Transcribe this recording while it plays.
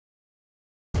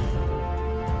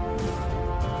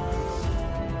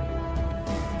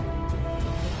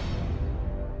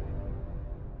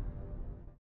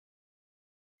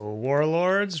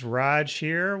Warlords, Rodge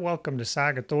here. Welcome to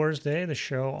Saga Thursday, the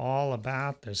show all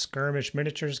about the skirmish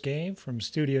miniatures game from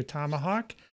Studio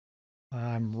Tomahawk.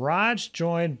 I'm Rodge,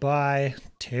 joined by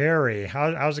Terry.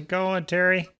 How's it going,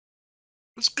 Terry?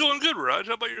 It's going good, Raj.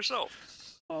 How about yourself?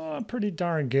 Pretty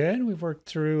darn good. We've worked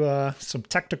through some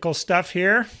technical stuff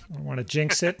here. I don't want to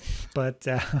jinx it, but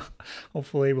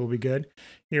hopefully we'll be good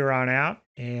here on out.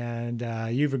 And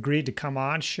you've agreed to come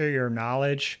on, share your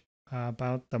knowledge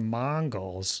about the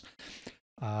Mongols.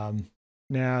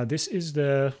 Now, this is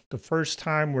the first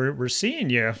time we're seeing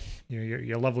your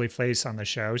lovely face on the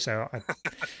show. So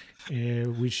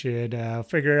we should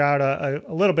figure out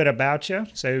a little bit about you.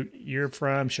 So you're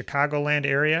from Chicagoland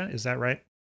area, is that right?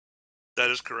 That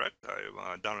is correct.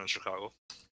 I'm down in Chicago.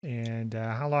 And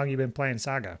how long you been playing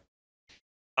Saga?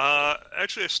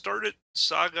 Actually, I started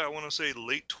Saga, I want to say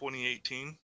late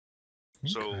 2018.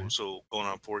 Okay. So going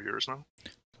on 4 years now.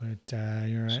 But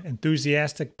you're an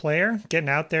enthusiastic player, getting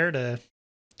out there to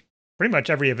pretty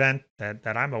much every event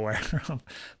that I'm aware of.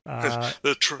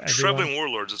 The traveling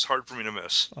warlords, it's hard for me to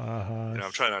miss. Uh-huh.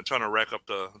 I'm trying to rack up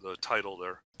the title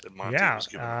there that Monty was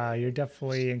giving. You're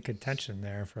definitely in contention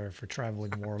there for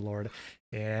traveling warlord,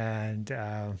 and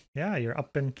you're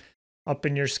up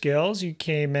in your skills. You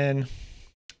came in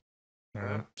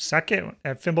second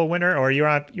at Fimbulwinter, or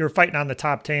you're fighting on the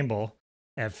top table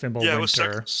at Fimbulwinter. Yeah, I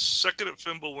was second at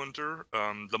Fimbulwinter.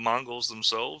 The Mongols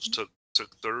themselves took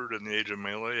third in the Age of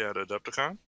Melee at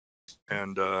Adepticon,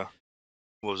 and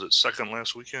was it second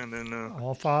last weekend in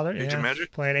Allfather? Age of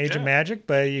Magic? Playing Age of Magic,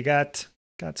 but you got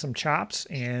some chops,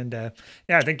 and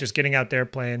I think just getting out there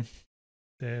playing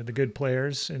the good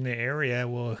players in the area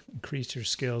will increase your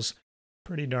skills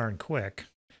pretty darn quick.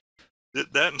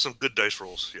 That and some good dice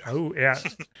rolls. Yeah. Oh yeah,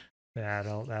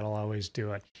 that'll always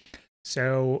do it.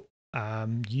 So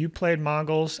you played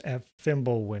Mongols at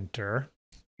Fimbulwinter,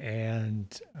 and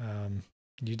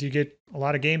did you get a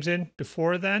lot of games in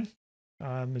before then?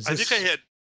 I think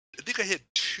I had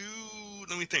two.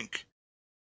 Let me think.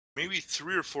 Maybe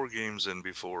 3 or 4 games in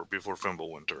before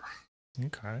Fimbulwinter.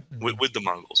 Okay. With the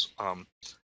Mongols.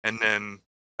 And then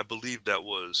I believe that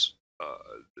was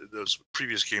those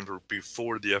previous games were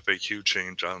before the FAQ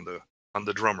change on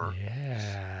the drummer.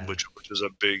 Yeah. Which is a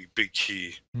big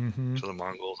key to the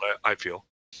Mongols, I feel.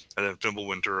 And then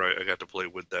Fimbulwinter, I got to play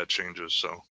with that changes,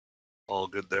 so all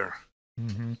good there.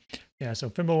 Mm-hmm. Yeah, so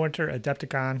Fimbulwinter,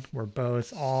 Adepticon were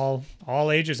both all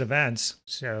ages events,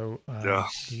 so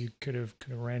you could have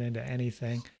ran into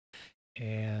anything,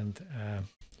 and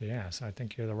so I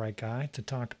think you're the right guy to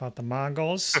talk about the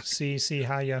Mongols. see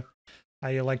how you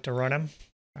like to run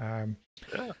them.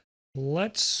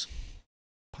 Let's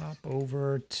pop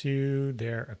over to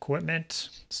their equipment.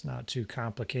 It's not too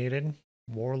complicated.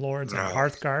 Warlords and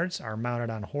Hearthguards are mounted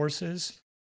on horses.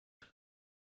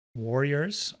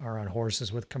 Warriors are on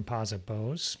horses with composite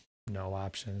bows. No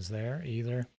options there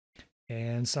either.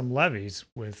 And some levies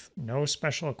with no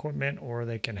special equipment, or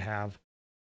they can have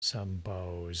some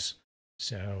bows.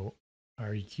 So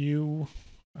are you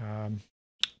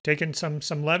taking some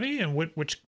levy, and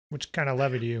which kind of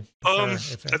levy do you prefer?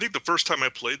 I think the first time I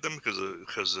played them,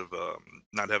 because of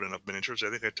not having enough miniatures, I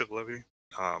think I took levy.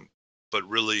 But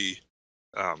really,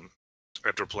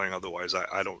 after playing otherwise,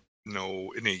 I don't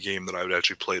know any game that I would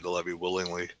actually play the levy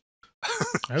willingly.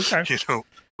 Okay.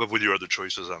 But with your other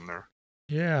choices on there.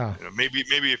 Yeah. Maybe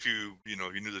if you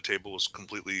knew the table was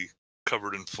completely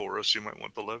covered in forest, you might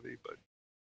want the levy, but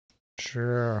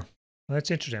sure. Well, that's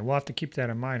interesting. We'll have to keep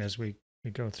that in mind as we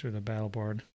go through the battle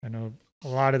board. I know a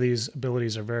lot of these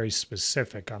abilities are very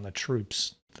specific on the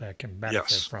troops that can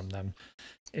benefit from them.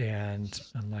 And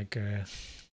unlike the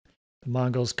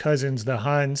Mongols' cousins, the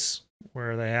Huns,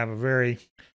 where they have a very,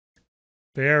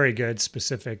 very good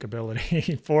specific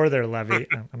ability for their levy.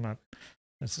 I'm not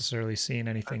necessarily seeing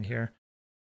anything here.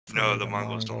 No, the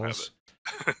Mongols don't have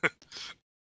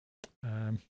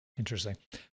it. Interesting.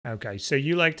 Okay, so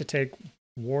you like to take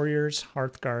warriors,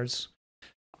 Hearthguards.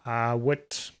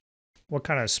 What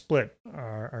kind of split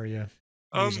are you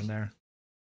using there?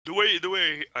 The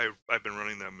way I've been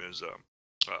running them is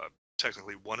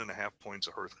technically 1.5 points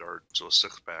of Hearthguard, so a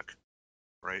 6-pack,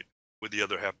 right? With the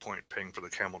other half point paying for the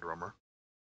camel drummer,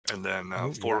 and then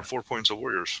 4 points of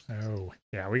warriors. Oh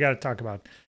yeah, we got to talk about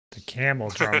the camel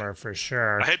drummer for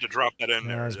sure. I had to drop that in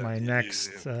there. That was my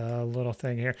next little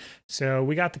thing here. So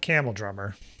we got the camel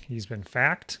drummer. He's been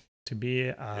fact to be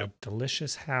a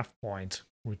delicious half point,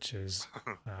 which is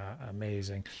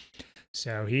amazing.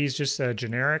 So he's just a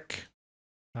generic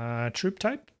troop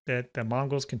type that the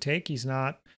Mongols can take. He's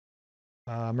not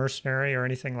mercenary or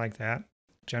anything like that.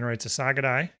 Generates a Saga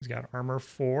die. He's got armor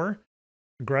 4,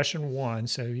 aggression 1,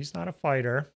 so he's not a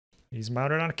fighter. He's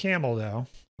mounted on a camel, though.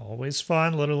 Always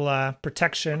fun, little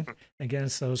protection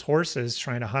against those horses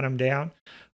trying to hunt him down.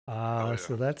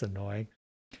 So that's annoying.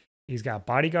 He's got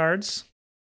bodyguards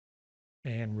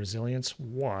and resilience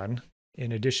 1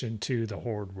 in addition to the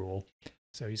horde rule.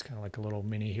 So he's kind of like a little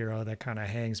mini hero that kind of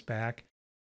hangs back.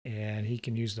 And he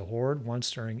can use the horde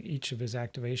once during each of his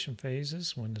activation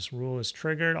phases. When this rule is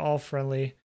triggered, all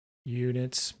friendly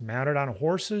units mounted on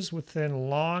horses within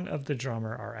long of the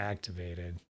drummer are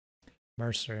activated.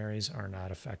 Mercenaries are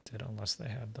not affected unless they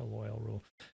have the loyal rule.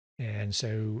 And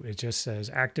so it just says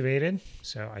activated.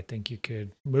 So I think you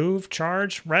could move,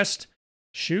 charge, rest,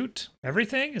 shoot,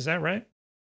 everything. Is that right?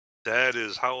 That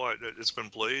is how it's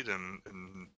been played, and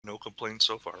no complaints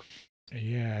so far.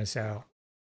 Yeah, so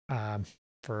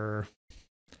for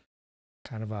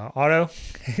kind of a auto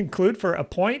include for a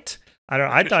point.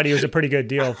 I thought he was a pretty good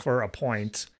deal for a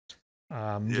point.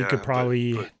 You could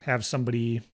probably have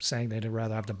somebody saying they'd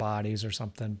rather have the bodies or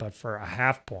something, but for a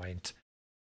half point.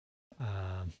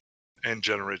 And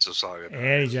generates a Saga die.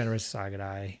 And he generates a Saga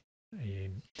die.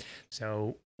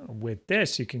 So with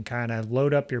this, you can kind of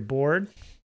load up your board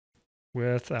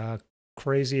with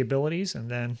crazy abilities, and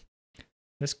then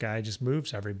this guy just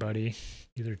moves everybody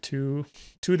either to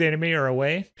the enemy or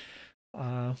away,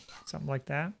 something like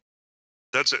that.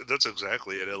 That's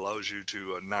exactly it. It allows you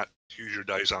to not use your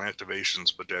dice on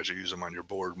activations, but to actually use them on your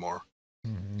board more.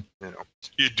 Mm-hmm. You know,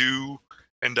 you do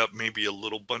end up maybe a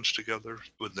little bunched together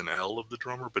with an L of the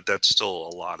drummer, but that's still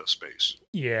a lot of space.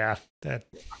 Yeah,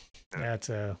 that's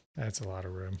a lot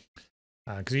of room,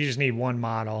 because you just need one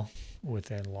model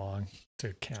within long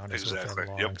to count as within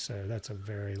long. Yep. So that's a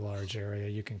very large area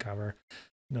you can cover.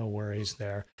 No worries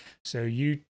there. So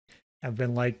you have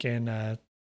been liking a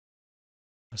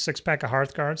 6-pack of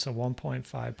Hearthguard, so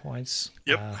 1.5 points.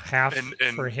 Yep. Half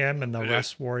for him and the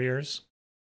rest warriors.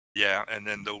 Yeah, and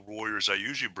then the warriors, I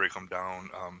usually break them down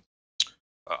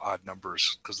odd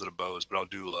numbers because of the bows, but I'll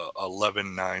do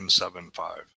 11, 9, 7,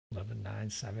 5. 11, 9,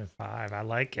 7, 5. I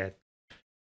like it.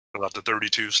 About the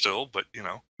 32 still, but you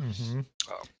know, mm-hmm.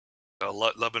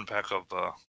 11 pack of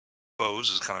bows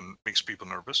is kind of makes people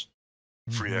nervous.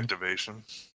 Free activation,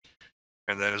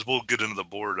 and then as we'll get into the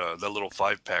board, that little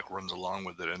 5-pack runs along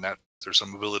with it, and that there's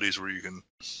some abilities where you can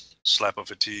slap a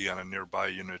fatigue on a nearby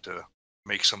unit to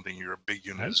make something your big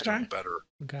unit is doing better.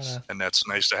 And that's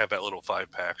nice to have that little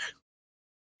 5-pack.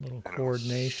 Little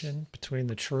coordination between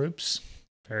the troops.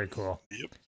 Very cool.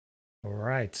 Yep. All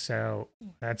right, so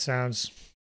that sounds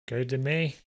good to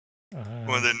me.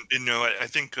 Well, then, you know, I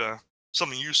think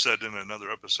something you said in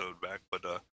another episode back, but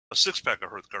a 6-pack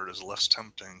of Hearthguard is less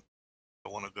tempting. I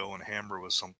want to go and hammer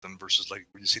with something versus like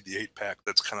when you see the 8-pack,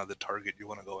 that's kind of the target you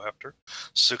want to go after.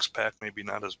 6-pack, maybe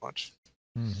not as much.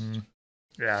 Mm-hmm.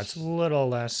 Yeah, it's a little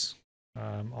less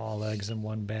all eggs in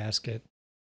one basket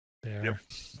there. Yep.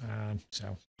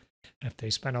 So if they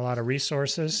spend a lot of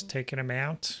resources taking them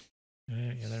out,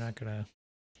 they're not going to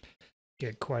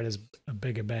get quite as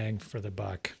big a bang for the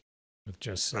buck with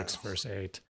just 6 versus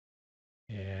 8.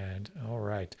 And all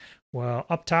right. Well,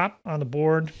 up top on the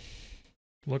board,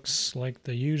 looks like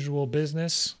the usual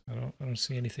business. I don't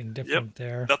see anything different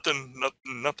there.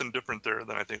 Nothing different there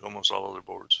than I think almost all other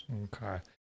boards. Okay.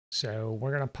 So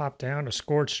we're going to pop down to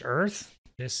Scorched Earth.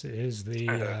 This is the,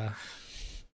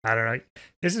 I don't know.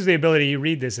 This is the ability, you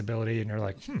read this ability and you're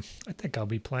like, I think I'll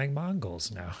be playing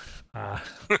Mongols now.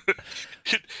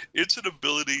 It's an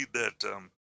ability that,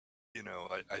 you know,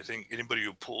 I think anybody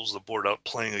who pulls the board out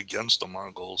playing against the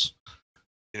Mongols,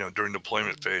 you know, during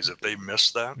deployment phase, if they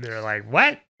miss that, they're like,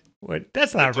 what?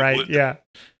 That's not right. Yeah.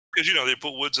 Because, you know, they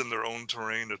put woods in their own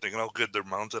terrain. They're thinking, oh, good, they're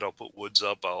mounted. I'll put woods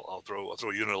up. I'll throw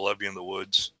a unit of levy in the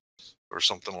woods or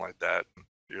something like that. And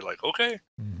you're like, okay,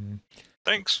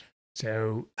 thanks.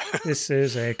 So this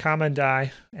is a common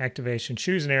die activation.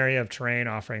 Choose an area of terrain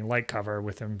offering light cover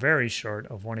within very short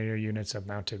of one of your units of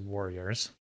mounted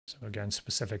warriors. So again,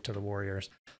 specific to the warriors.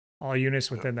 All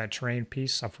units within that terrain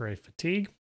piece suffer a fatigue.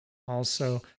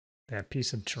 Also, that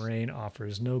piece of terrain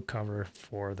offers no cover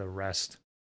for the rest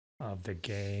of the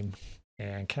game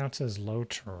and counts as low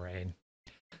terrain.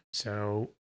 So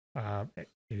it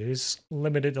is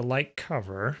limited to light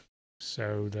cover.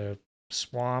 So the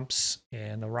swamps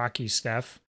and the rocky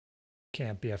stuff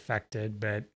can't be affected,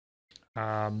 but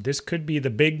this could be the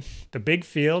big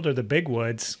field or the big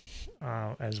woods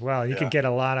as well. You could get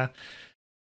a lot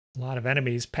of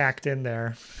enemies packed in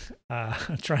there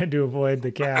trying to avoid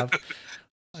the cav.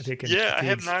 I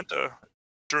have not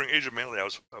during Age of Melee.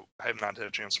 I have not had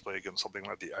a chance to play against something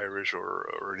like the Irish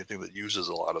or anything that uses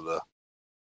a lot of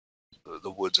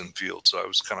the woods and fields. So I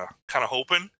was kind of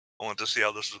hoping. I wanted to see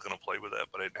how this was going to play with that,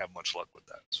 but I didn't have much luck with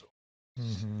that. So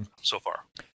so far.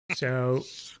 So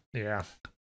yeah,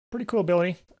 pretty cool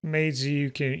ability. Maids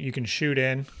you can shoot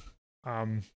in.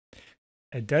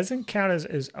 It doesn't count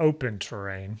as open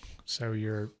terrain, so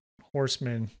your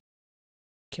horsemen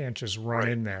can't just run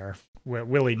in there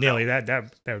willy nilly. No.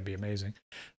 That would be amazing.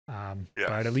 Yeah.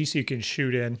 But at least you can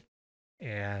shoot in,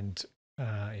 and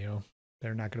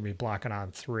they're not going to be blocking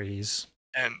on threes.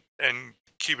 And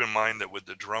keep in mind that with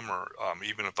the drummer,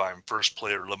 even if I'm first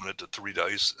player limited to 3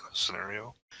 dice in a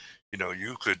scenario,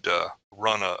 you could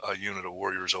run a unit of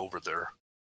warriors over there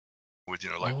with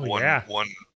one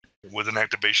with an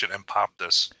activation and pop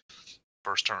this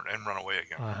first turn and run away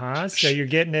again. So you're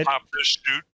getting it. Pop this,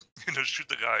 shoot, shoot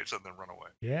the guys and then run away.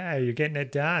 Yeah, you're getting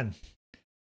it done.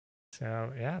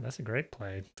 So yeah, that's a great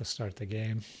play to start the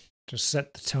game. Just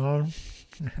set the tone.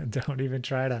 Don't even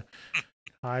try to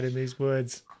hide in these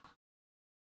woods.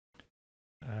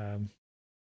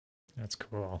 That's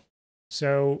cool.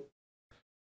 So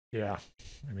yeah,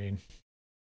 I mean,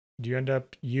 do you end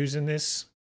up using this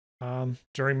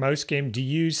during most game? Do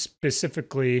you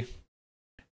specifically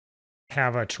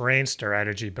have a terrain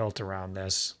strategy built around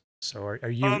this? So are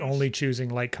you only choosing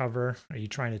light cover? Are you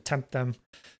trying to tempt them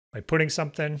by putting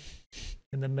something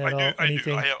in the middle?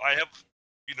 Anything? I have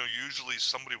usually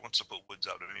somebody wants to put woods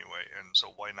out anyway, and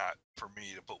so why not for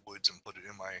me to put woods and put it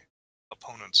in my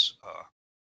opponent's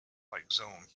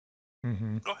zone?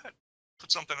 Mm-hmm. Go ahead,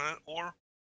 put something in it, or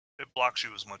it blocks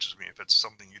you as much as me. If it's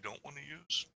something you don't want to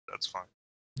use, that's fine.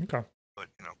 Okay. But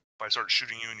if I start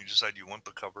shooting you and you decide you want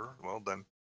the cover, well then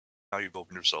now you've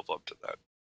opened yourself up to that.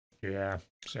 Yeah.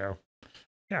 So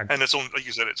yeah. And it's only, like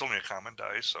you said, it's only a common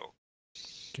die, so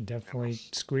you can definitely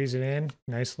squeeze it in.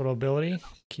 Nice little ability.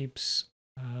 Keeps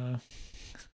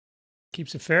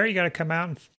it fair. You got to come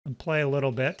out and play a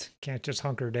little bit. Can't just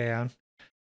hunker down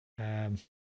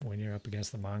when you're up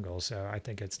against the Mongols. So I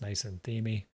think it's nice and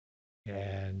themey,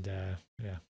 and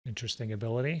interesting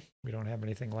ability. We don't have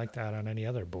anything like that on any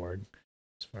other board,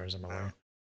 as far as I'm aware.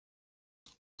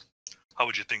 How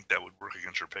would you think that would work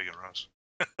against your pagan Russ?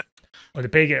 Or the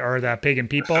pagan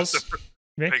peoples?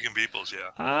 Pagan peoples,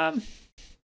 yeah.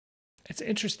 It's an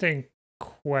interesting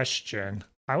question.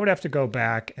 I would have to go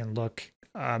back and look.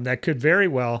 That could very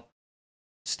well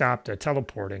stop the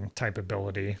teleporting type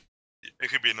ability. It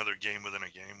could be another game within a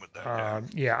game with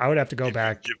that. Yeah, I would have to go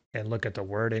back and look at the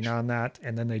wording on that.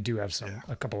 And then they do have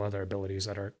a couple other abilities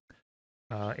that are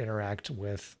interact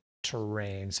with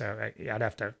terrain. So I'd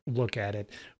have to look at it.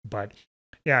 But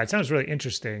yeah, it sounds really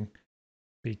interesting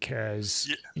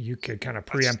because you could kind of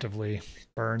preemptively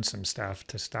burn some stuff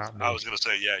to stop me. I was going to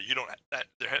say, you don't.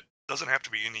 There doesn't have to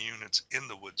be any units in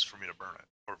the woods for me to burn it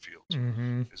or fields.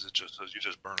 Mm-hmm. Is it just you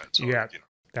just burn it? So,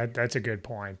 that's a good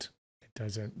point.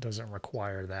 It doesn't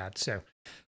require that. So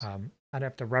I'd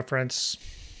have to reference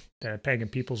the Pagan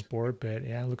Peoples board, but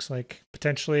it looks like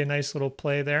potentially a nice little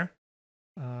play there.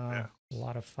 A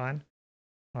lot of fun.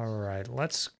 All right,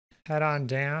 let's head on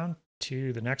down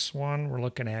to the next one. We're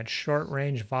looking at short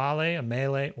range volley, a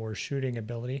melee or shooting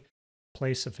ability.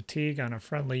 Place a fatigue on a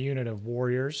friendly unit of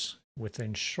warriors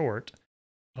within short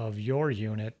of your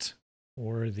unit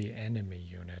or the enemy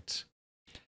unit.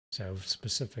 So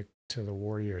specific to the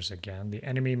warriors again. The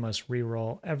enemy must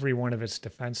reroll every one of its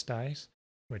defense dice,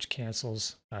 which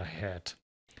cancels a hit.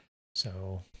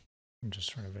 So I'm just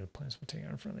trying to place fatigue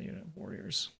on a friendly unit of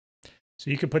warriors. So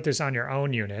you could put this on your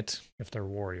own unit if they're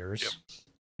warriors. Yep.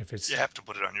 If it's, you have to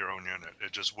put it on your own unit.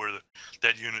 It just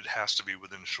that unit has to be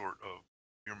within short of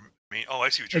your main. Oh, I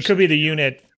see what you're saying. It could be the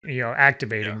unit,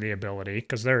 activating the ability,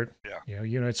 because they're,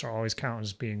 units are always counted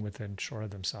as being within short of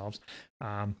themselves.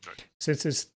 Since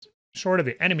it's short of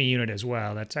the enemy unit as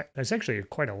well, that's actually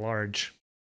quite a large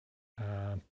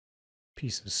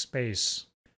piece of space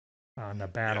on the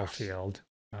battlefield.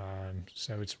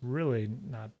 So it's really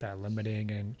not that limiting.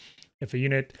 And if a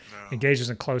unit engages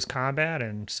in close combat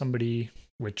and somebody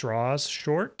withdraws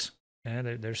short,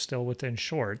 and they're still within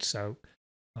short, so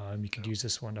you could use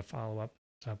this one to follow up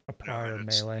a prior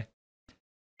melee.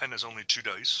 And there's only 2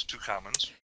 dice, 2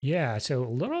 commons. Yeah, so a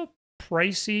little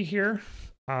pricey here.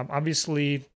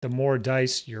 Obviously, the more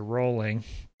dice you're rolling,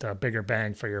 the bigger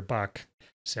bang for your buck.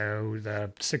 So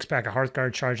the 6-pack of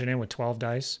Hearthguard charging in with 12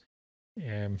 dice.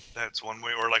 That's one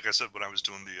way. Or like I said, when I was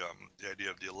doing the idea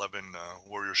of the 11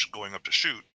 warriors going up to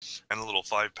shoot, and a little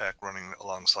 5-pack running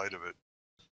alongside of it,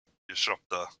 you shove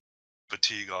the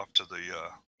fatigue off to the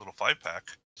little 5-pack,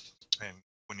 and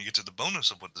when you get to the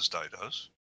bonus of what this die does,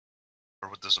 or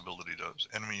what this ability does,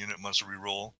 enemy unit must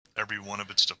reroll every one of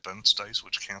its defense dice,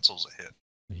 which cancels a hit.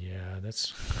 Yeah,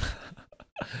 that's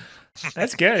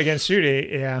that's good against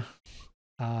shooting. Yeah.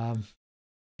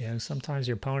 Sometimes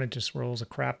your opponent just rolls a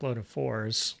crap load of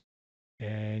 4s,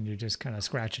 and you're just kind of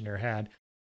scratching your head.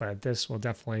 But this will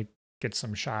definitely get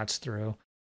some shots through.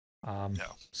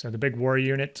 So the big war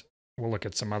unit, we'll look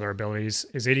at some other abilities.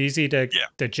 Is it easy to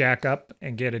jack up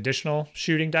and get additional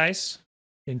shooting dice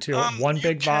into one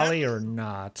big volley or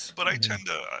not? But I tend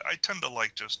to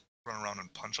like just run around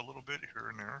and punch a little bit here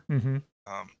and there. Mm-hmm.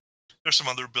 There's some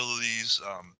other abilities.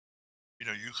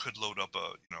 You could load up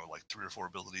like 3 or 4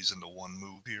 abilities into one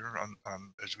move here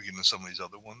on as we get into some of these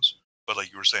other ones. But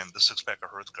like you were saying, the 6-pack of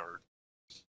Hearthguard,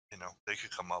 they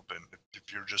could come up, and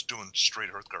if you're just doing straight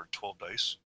Hearthguard 12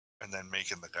 dice and then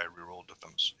making the guy reroll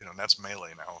defense, and that's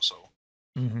melee now, so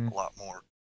a lot more,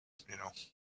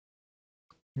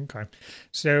 Okay.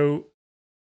 So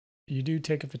you do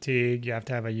take a fatigue. You have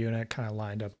to have a unit kind of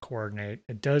lined up, coordinate.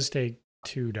 It does take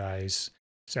 2 dice.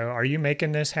 So are you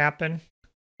making this happen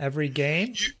every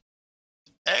game?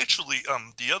 Actually,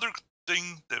 the other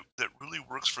thing that really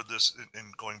works for this,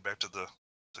 in going back to the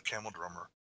camel drummer,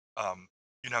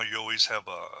 you always have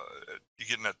you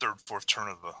get in that 3rd, 4th turn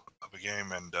of a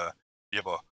game, and you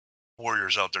have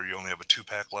warriors out there. You only have a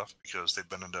 2-pack left because they've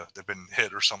been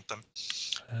hit or something.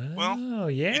 Oh,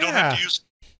 yeah. You don't have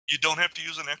to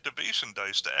use an activation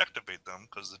dice to activate them,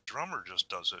 because the drummer just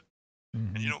does it.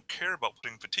 And you don't care about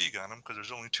putting fatigue on them because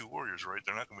there's only 2 warriors, right?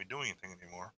 They're not going to be doing anything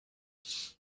anymore.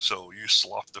 So you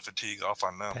slough the fatigue off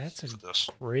on them. That's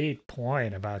a great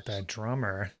point about that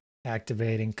drummer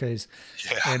activating, because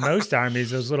in most armies,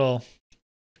 those little,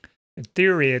 in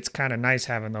theory, it's kind of nice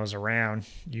having those around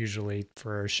usually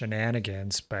for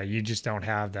shenanigans, but you just don't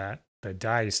have the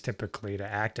dice typically to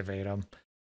activate them.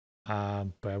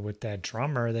 But with that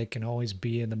drummer, they can always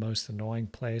be in the most annoying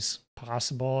place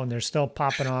possible, and they're still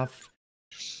popping off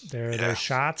their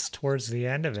shots towards the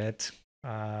end of it.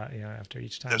 After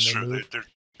each time they move.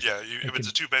 If it's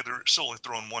a 2-pack, they're still only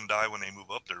throwing 1 die when they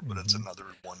move up there, but it's another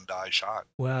 1 die shot.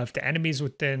 Well, if the enemy's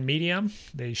within medium,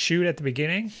 they shoot at the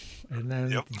beginning, and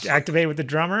then activate with the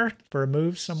drummer for a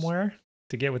move somewhere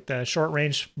to get with the short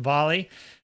range volley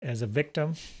as a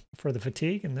victim for the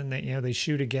fatigue, and then they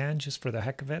shoot again just for the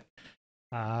heck of it.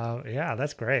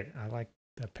 That's great. I like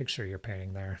the picture you're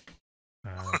painting there.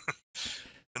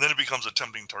 And then it becomes a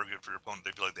tempting target for your opponent.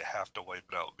 They feel like they have to wipe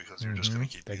it out because you're just going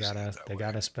to keep using it that way.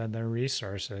 Gotta spend their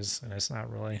resources, and it's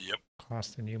not really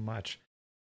costing you much.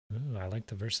 Ooh, I like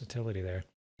the versatility there.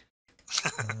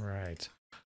 All right.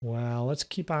 Well, let's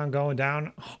keep on going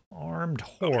down. Armed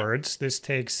hordes. Okay. This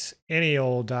takes any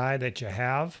old die that you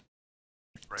have.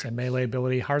 Right. It's a melee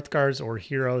ability. Hearthguards or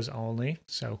heroes only.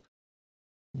 So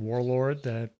Warlord,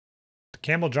 the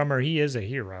camel drummer, he is a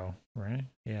hero, right?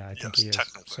 Yeah, I think he is.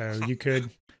 So you could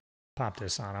pop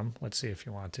this on him. Let's see if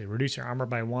you want to. Reduce your armor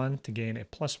by 1 to gain a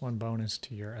 +1 bonus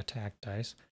to your attack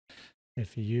dice.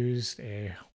 If you used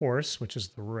a horse, which is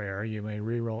the rare, you may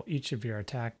reroll each of your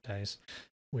attack dice,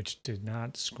 which did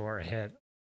not score a hit.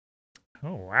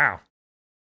 Oh, wow.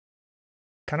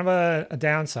 Kind of a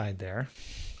downside there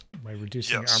by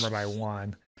reducing your armor by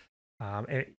 1.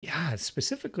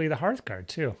 Specifically the Hearthguard,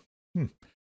 too. And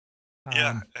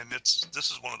this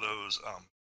is one of those,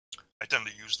 I tend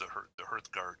to use the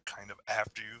Hearthguard kind of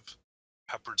after you've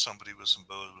peppered somebody with some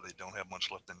bows, but they don't have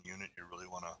much left in the unit. You really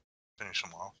want to finish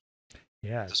them off.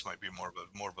 Yeah. This might be more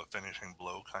of a finishing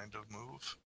blow kind of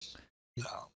move.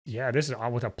 This is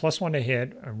with a +1 to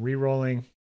hit, re-rolling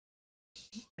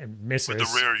and misses. With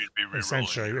the rare, you'd be re-rolling.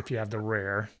 Essentially, if you have the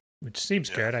rare, which seems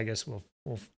good. I guess we'll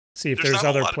see if there's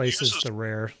other places the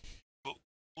rare.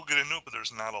 We'll get into it, but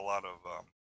there's not a lot of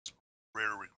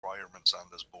rare requirements on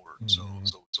this board, so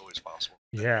it's always possible.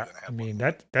 Yeah, I mean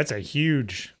that's a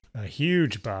huge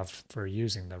buff for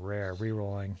using the rare,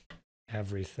 rerolling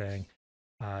everything.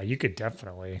 You could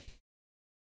definitely.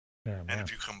 And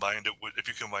if you combine it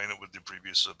with the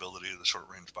previous ability of the short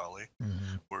range volley,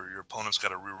 where your opponent's got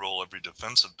to reroll every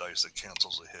defensive dice that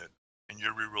cancels a hit, and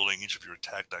you're rerolling each of your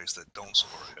attack dice that don't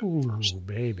score a hit. Ooh,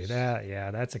 baby,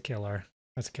 that's a killer.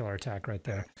 That's a killer attack right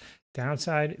there.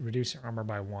 Downside, reduce your armor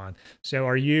by 1. So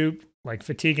are you like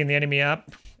fatiguing the enemy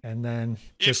up and then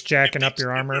just jacking up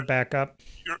your armor back up?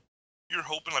 You're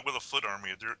hoping, like with a foot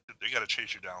army, they got to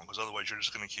chase you down, because otherwise you're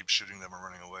just going to keep shooting them and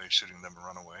running away,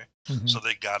 So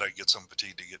they got to get some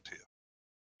fatigue to get to you.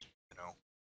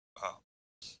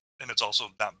 And it's also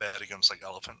not bad against like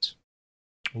elephants.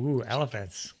 Ooh,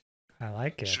 elephants. I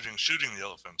like it. Shooting the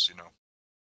elephants,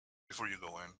 before you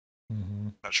go in.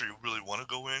 Not sure you really want to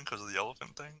go in because of the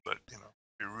elephant thing, but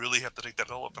you really have to take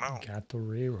that elephant out. Got the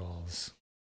rerolls.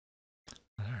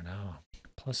 I don't know.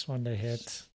 +1 to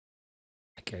hit.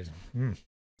 Okay.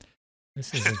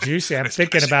 This is juicy. I'm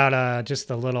thinking about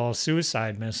just a little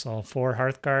suicide missile for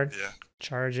Hearthguard. Yeah.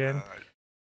 Charge in.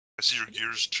 I see your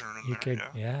gears turning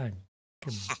there.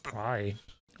 Could probably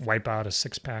wipe out a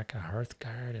 6-pack of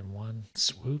Hearthguard in one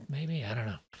swoop, maybe? I don't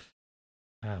know.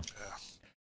 Oh.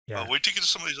 Yeah. Wait till you get to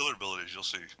some of these other abilities. You'll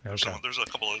see. There's a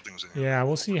couple other things in here. Yeah,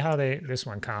 we'll see how this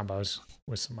one combos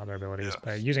with some other abilities.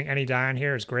 But using any die on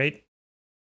here is great.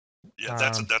 Yeah,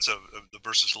 the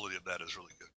versatility of that is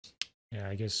really good. Yeah,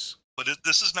 I guess. But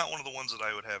this is not one of the ones that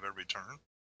I would have every turn.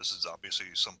 This is obviously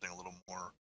something a little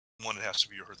more. One, it has to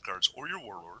be your Hearthguards or your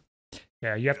Warlord.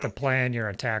 Yeah, you have to plan your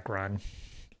attack run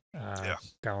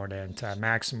going in to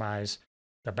maximize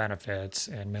the benefits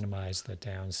and minimize the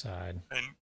downside. And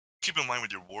keep in mind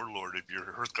with your Warlord, if your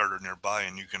Hearthguard are nearby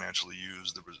and you can actually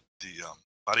use the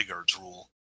Bodyguards rule,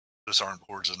 disarmed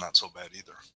hordes is not so bad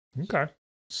either. Okay.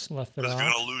 Slough it off. If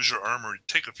you're going to lose your armor,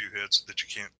 take a few hits that you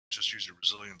can't just use your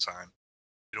resilience on.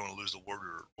 You don't want to lose the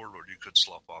Warlord, you could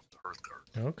slough off the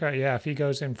Hearthguard. Okay, yeah, if he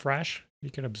goes in fresh, he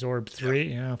can absorb 3.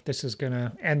 You know, if this is going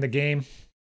to end the game,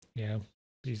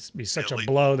 be such a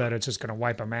blow that it's just going to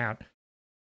wipe him out.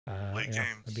 Late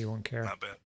game, maybe he won't care. Not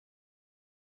bad.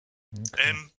 Okay.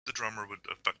 And the drummer would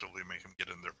effectively make him get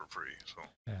in there for free. So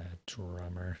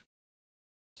drummer.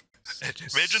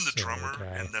 Imagine the drummer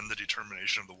and then the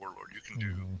determination of the Warlord. You can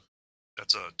do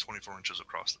that's 24 inches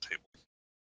across the table.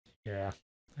 Yeah,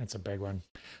 that's a big one.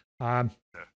 All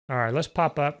right, let's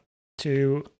pop up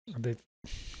to this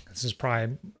is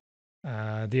probably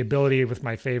the ability with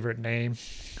my favorite name,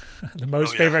 the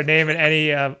most favorite name in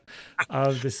any of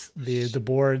the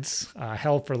boards.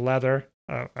 Hell for Leather.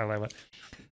 I love it.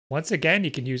 Once again,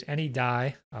 you can use any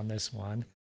die on this one.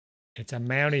 It's a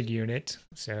mounted unit,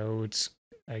 so it's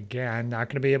again not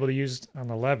going to be able to use on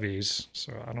the levies.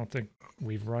 So I don't think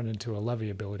we've run into a levy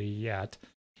ability yet.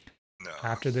 No.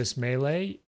 After this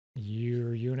melee,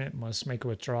 your unit must make a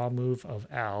withdrawal move of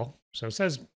L. So it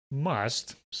says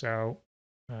must. So,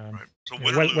 so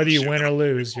whether you win or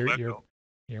lose,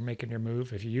 you're making your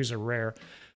move. If you use a rare,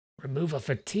 remove a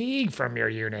fatigue from your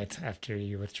unit after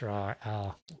you withdraw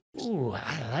L. Ooh,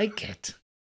 I like it.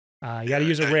 You got to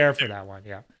use a rare for that one.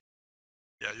 Yeah.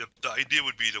 Yeah, the idea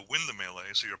would be to win the melee,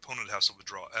 so your opponent has to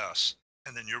withdraw S,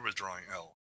 and then you're withdrawing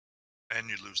L. And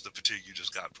you lose the fatigue you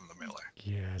just got from the melee.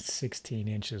 Yeah, 16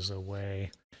 inches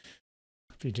away.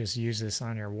 If you just use this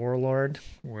on your Warlord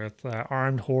with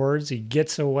armed hordes, he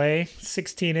gets away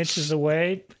 16 inches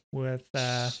away with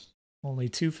only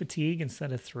 2 fatigue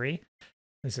instead of 3.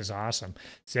 This is awesome.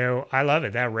 So I love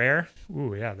it. That rare,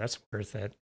 ooh, yeah, that's worth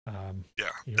it.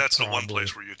 That's the one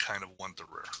place where you kind of want the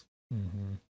rare.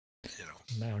 Mm-hmm.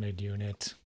 Mounted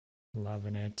unit,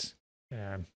 loving it.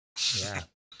 Yeah,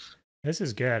 this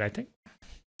is good. I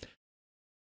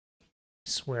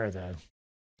swear the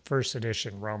first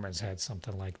edition Romans had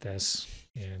something like this,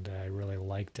 and I really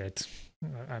liked it.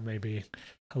 I may be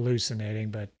hallucinating,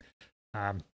 but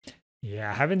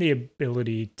having the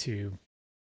ability to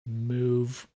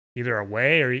move either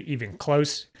away or even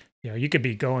close. You could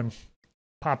be going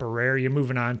pop a rare, you're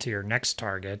moving on to your next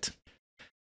target.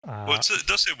 Well, it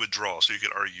does say withdraw, so you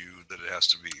could argue that it has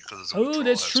to be because it's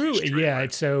that's true. Straight, yeah,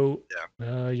 right? so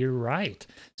you're right.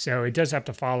 So it does have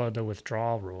to follow the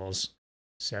withdrawal rules.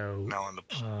 So now on the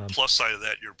plus side of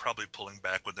that, you're probably pulling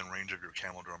back within range of your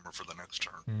camel drummer for the next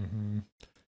turn. Mm-hmm.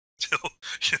 So,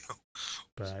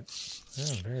 But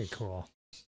very cool.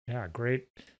 Yeah, great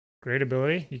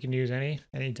ability. You can use any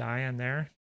die on there.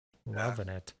 Loving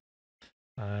it.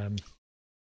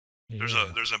 There's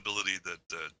an ability that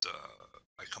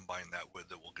I combine that with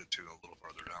that we'll get to a little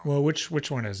farther down. Well, which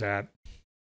one is that?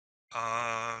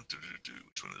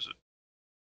 Which one is it?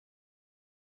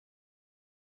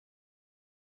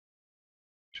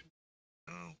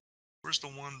 Where's the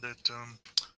one that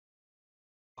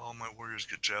all my warriors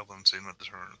get javelin same at the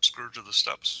turn? Scourge of the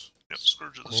Steppes. Yep,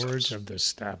 Scourge of the Steppes. Scourge of the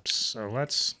Steppes. So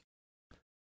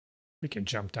we can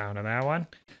jump down to that one.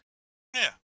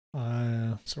 Yeah.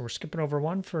 So we're skipping over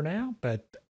one for now, but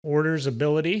Order's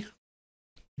ability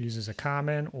uses a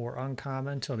common or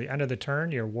uncommon till the end of the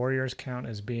turn. Your warriors count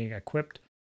as being equipped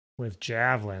with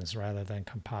javelins rather than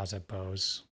composite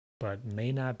bows, but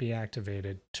may not be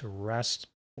activated to rest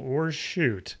or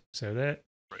shoot. So that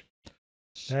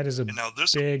is a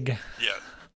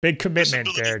big commitment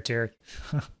there, Terry.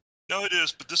 No, it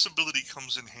is, but this ability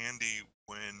comes in handy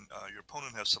when your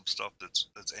opponent has some stuff that's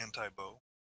anti-bow,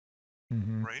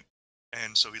 right?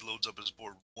 And so he loads up his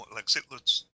board. Like, say,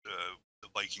 the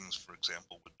Vikings, for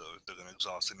example, they're going to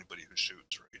exhaust anybody who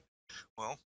shoots, right?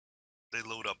 Well, they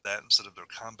load up that instead of their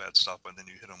combat stuff, and then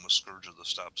you hit them with Scourge of the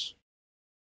Steppes.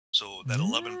 So that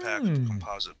 11-pack of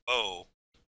composite bow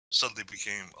suddenly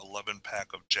became 11-pack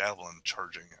of javelin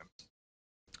charging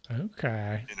in.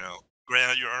 Okay.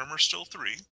 Granted, your armor's still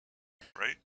 3,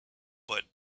 right? But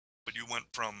you went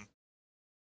from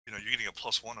you're getting a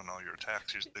 +1 on all your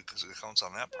attacks because it counts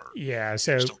on that part. Yeah,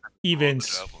 so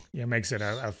evens makes it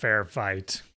a fair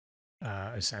fight,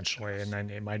 essentially, and then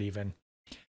it might even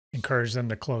encourage them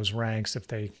to close ranks if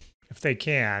they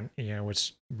can,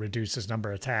 which reduces number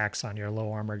of attacks on your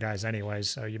low armor guys anyway.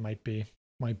 So you might be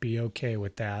okay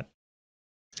with that.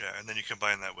 Yeah, and then you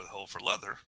combine that with Hull for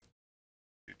Leather.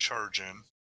 You charge in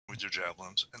with your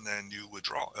javelins, and then you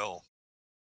withdraw L.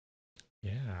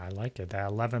 Yeah, I like it. That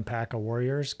 11 pack of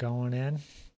warriors going in.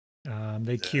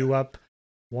 They queue up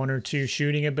 1 or 2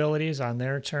 shooting abilities on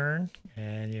their turn,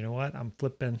 and you know what? I'm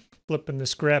flipping the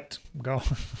script. Go.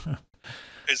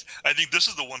 I think this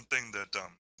is the one thing that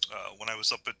when I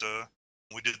was up at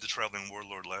we did the Traveling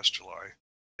Warlord last July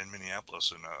in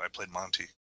Minneapolis, and I played Monty.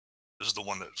 This is the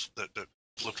one that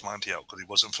flipped Monty out because he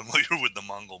wasn't familiar with the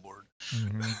Mongol board.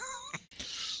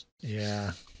 Mm-hmm.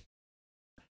 Yeah.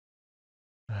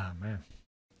 Oh man,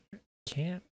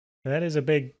 can't. That is a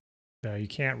big. You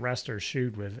can't rest or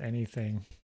shoot with anything,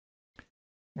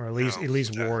 or at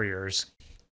least warriors.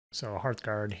 So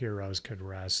Hearthguard heroes could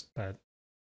rest, but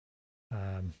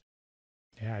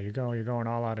yeah, you're going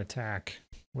all out attack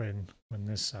when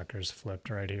this sucker's flipped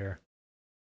right here.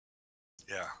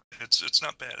 Yeah, it's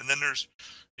not bad. And then there's,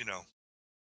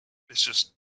 it's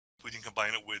just we can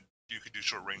combine it with, you could do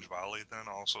short range volley then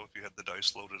also if you had the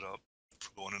dice loaded up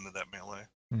for going into that melee.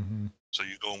 Mm-hmm. So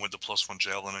you go in with the +1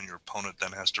 javelin, and your opponent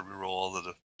then has to reroll all of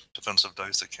the defensive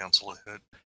dice that cancel a hit.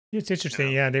 It's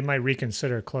interesting. Yeah, they might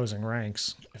reconsider closing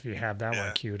ranks if you have that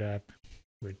one queued up.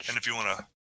 And if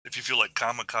you feel like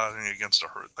kamikazing against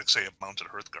like say a mounted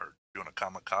Hearthguard, if you want a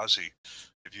kamikaze,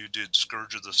 if you did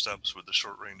Scourge of the Steppes with the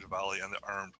short range volley and the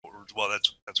armed warriors, well,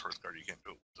 that's Hearthguard. You can't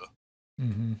do it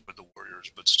with the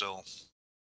warriors, but still,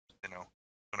 going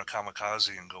to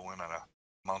kamikaze and go in on a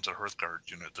mounted Hearthguard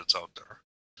unit that's out there.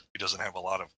 He doesn't have a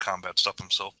lot of combat stuff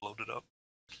himself loaded up.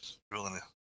 You're willing to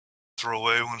throw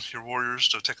away one of your warriors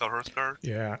to take out Hearthguard?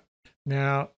 Yeah.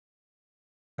 Now,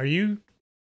 are you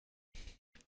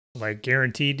like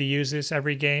guaranteed to use this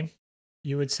every game,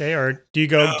 you would say, or do you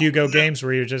go games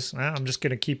where you're just I'm just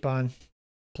going to keep on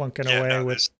plunking away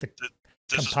with the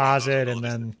composite and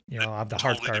then have the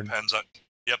Hearthguard?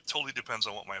 Totally depends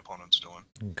on what my opponent's doing.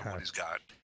 Okay. What he's got.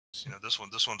 This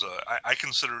one's I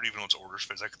consider it, even though it's orders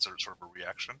phase, I consider it sort of a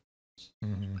reaction.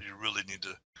 Mm-hmm. You really need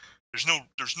to. There's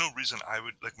no reason I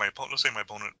would, like, my opponent. Let's say my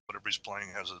opponent, whatever he's playing,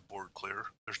 has a board clear.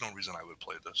 There's no reason I would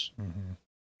play this. Mm-hmm.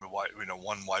 Why?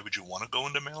 Why would you want to go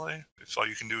into melee if all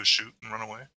you can do is shoot and run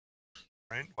away?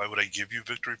 Right? Why would I give you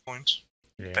victory points?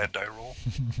 Yeah. Bad die roll.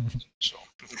 So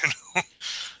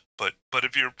but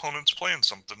if your opponent's playing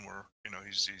something where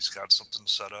he's got something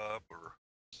set up or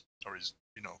he's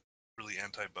really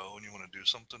anti-bow and you want to do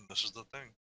something, this is the thing.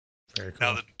 Very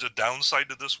cool. Now the downside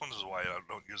to this one is why I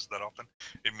don't use it that often.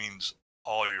 It means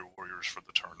all your warriors for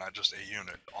the turn, not just a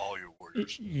unit. All your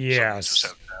warriors. Yes. So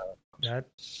that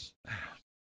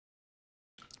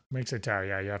makes it tough.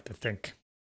 Yeah, you have to think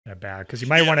that bad because you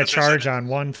might want to charge on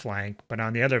one flank, but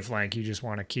on the other flank you just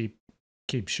want to keep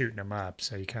shooting them up.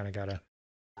 So you kind of got to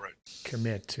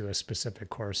commit to a specific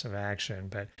course of action.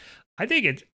 But I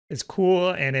think it's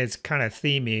cool and it's kind of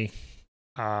themey,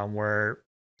 where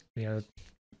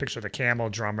picture the camel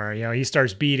drummer. he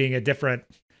starts beating a different.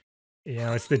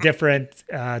 It's the different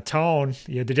tone,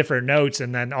 the different notes,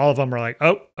 and then all of them are like,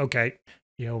 oh, okay.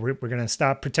 We're going to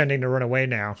stop pretending to run away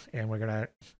now, and we're going to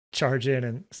charge in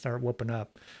and start whooping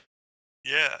up.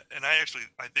 Yeah, and I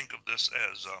think of this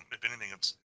as, if anything,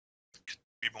 it could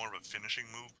be more of a finishing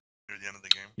move near the end of the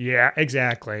game. Yeah,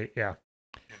 exactly. Yeah.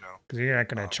 Because you're not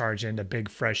going to charge into big,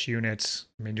 fresh units.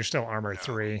 I mean, you're still armor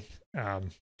 3.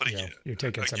 But you're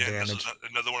taking some damage. This is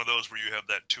another one of those where you have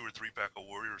that 2 or 3 pack of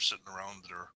warriors sitting around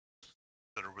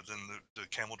that are within the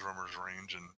camel drummer's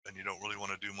range, and you don't really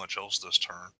want to do much else this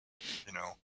turn.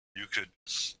 You could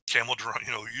camel drum,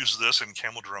 use this and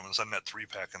camel drum and send that 3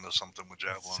 pack into something with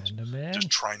javelins. Just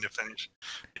trying to finish,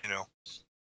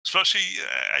 Especially,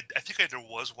 I think there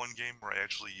was one game where I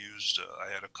actually used.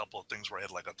 I had a couple of things where I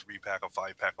had like a 3 pack, a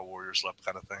 5 pack of warriors left,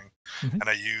 kind of thing, and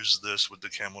I used this with the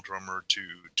camel drummer to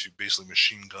basically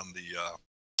machine gun the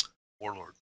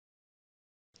warlord.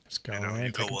 Let's go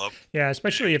you go up. Yeah,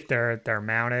 especially if they're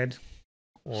mounted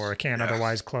or can't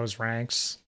otherwise close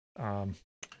ranks.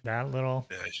 That little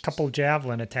couple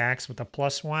javelin attacks with a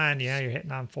 +1, you're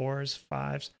hitting on 4s,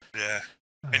 5s. Yeah,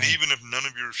 and even if none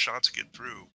of your shots get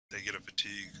through, they get a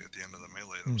fatigue at the end of the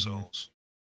melee themselves.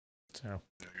 So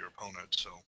your opponent.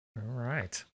 So all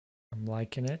right, I'm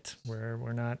liking it.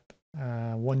 We're not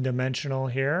one-dimensional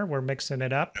here. We're mixing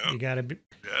it up. You got to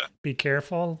be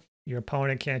careful. Your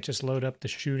opponent can't just load up the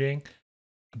shooting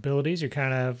abilities. You're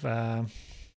kind of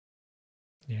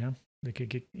Yeah, they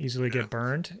could easily get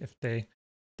burned if they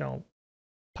don't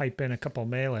pipe in a couple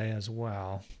melee as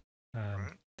well.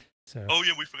 Right. So. Oh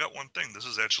yeah, we forgot one thing. This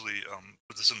is actually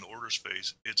with this in the order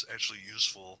space, it's actually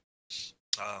useful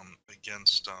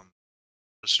against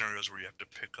the scenarios where you have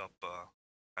to pick up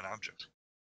an object.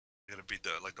 You gotta beat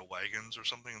the wagons or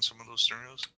something in some of those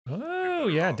scenarios. Oh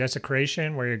yeah,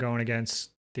 desecration where you're going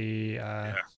against the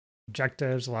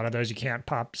objectives. A lot of those you can't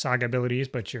pop saga abilities,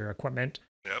 but your equipment.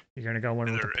 Yep. You're gonna go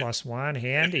in with a +1,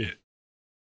 handy.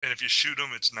 And if you shoot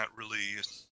them, it's not really,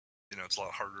 it's a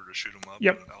lot harder to shoot them up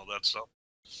and all that stuff.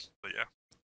 But yeah.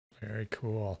 Very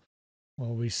cool.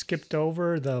 Well, we skipped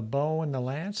over the bow and the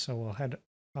lance, so we'll head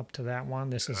up to that one.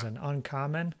 This is an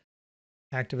uncommon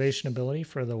activation ability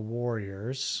for the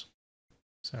warriors.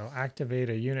 So activate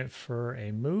a unit for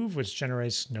a move which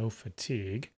generates no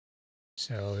fatigue.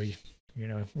 So,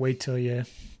 wait till you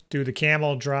do the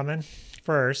camel drumming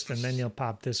first, and then you'll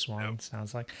pop this one. Yep.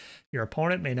 Sounds like your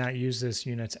opponent may not use this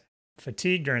unit's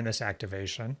fatigue during this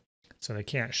activation, so they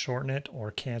can't shorten it or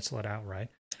cancel it outright.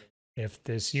 If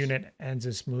this unit ends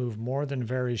its move more than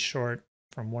very short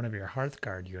from one of your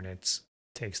Hearthguard units,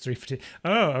 takes 3 fatigue.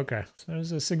 Oh, okay. So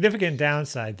there's a significant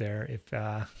downside there if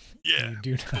you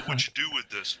do not. But what you do with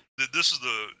this is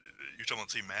you're talking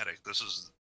about thematic. This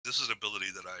is an ability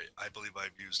that I believe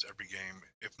I've used every game,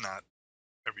 if not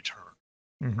every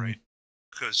turn, right?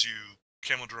 Because you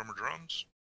camel drummer drums,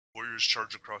 warriors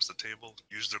charge across the table,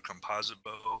 use their composite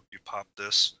bow, you pop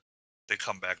this, they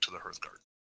come back to the Hearthguard.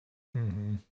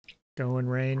 Go in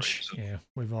range. Right, so. Yeah,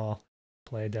 we've all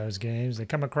played those games. They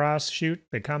come across, shoot,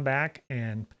 they come back,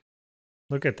 and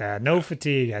look at that. No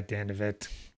fatigue at the end of it.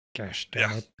 Gosh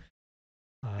damn it.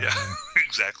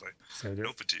 Exactly. So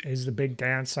no fatigue. Is the big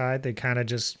downside. They kind of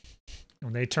just,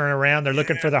 when they turn around, they're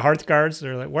looking for the Hearthguards.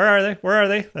 They're like, where are they? Where are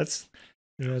they? That's,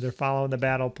 they're following the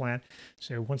battle plan.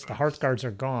 So once the Hearthguards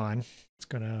are gone, it's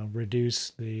going to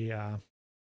reduce the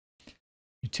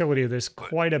utility of this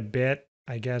quite a bit.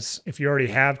 I guess if you already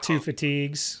have 2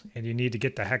 fatigues and you need to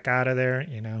get the heck out of there,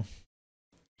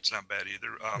 it's not bad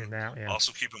either.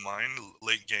 Also keep in mind,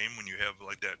 late game when you have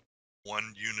like that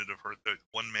one unit of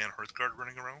one man Hearthguard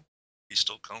running around, he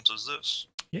still counts as this.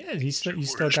 Yeah, he's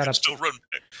still got a still run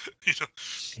back.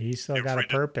 He's still got a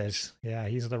purpose.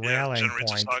 He's the rallying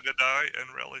generates point. A saga die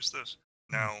and rallies this.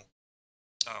 Now,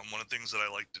 one of the things that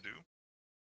I like to do,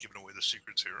 giving away the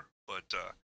secrets here, but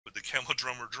with the camel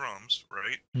drummer drums,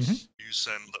 right? You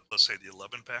send, let's say, the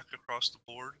 11 pack across the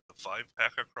board, the 5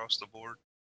 pack across the board,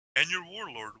 and your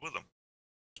warlord with them.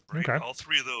 Right? Okay. All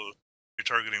 3 of those, you're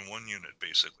targeting 1 unit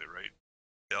basically, right?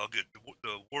 I'll get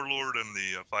the warlord and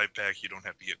the 5 pack. You don't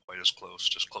have to get quite as close,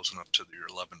 just close enough to your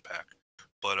 11 pack.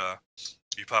 But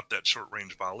you pop that short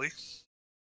range volley,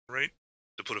 right?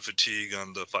 To put a fatigue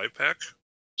on the 5 pack.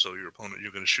 So your opponent,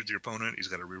 you're going to shoot the opponent. He's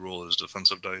got to reroll his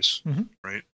defensive dice,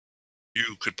 right?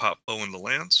 You could pop bow and the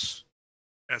lance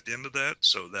at the end of that,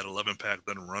 so that 11 pack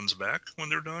then runs back when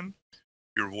they're done.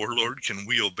 Your warlord can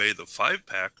obey the 5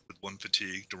 pack with 1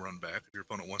 fatigue to run back. If your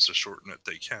opponent wants to shorten it,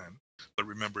 they can. But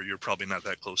remember, you're probably not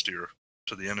that close to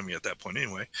the enemy at that point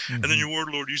anyway. And then your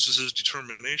warlord uses his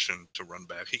determination to run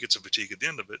back. He gets a fatigue at the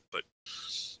end of it, but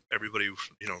everybody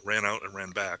ran out and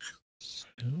ran back.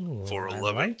 Ooh, for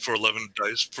 11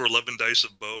 dice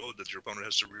of bow that your opponent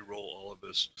has to re-roll all of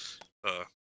his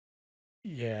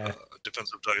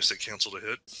defensive dice that cancel the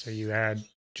hit. So you had,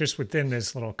 just within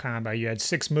this little combo, you had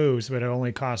 6 moves, but it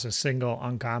only costs a single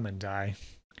uncommon die.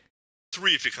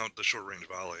 3 if you count the short range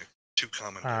volley. 2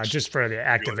 common dice. Just for the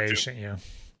activation,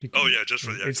 just for the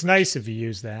activation. It's nice if you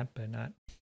use that, but not.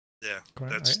 Yeah,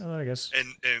 that's, I guess.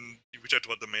 And we talked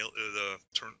about the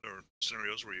turn or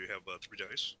scenarios where you have 3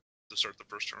 dice to start the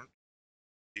first turn.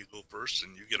 You go first,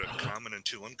 and you get a common and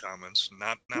 2 uncommons.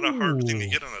 Not a hard thing to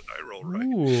get on a die roll, right?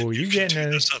 Ooh, you get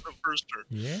this on the first turn.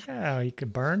 Yeah, you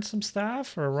could burn some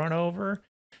stuff or run over,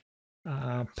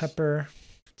 pepper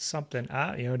something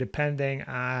up. Depending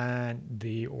on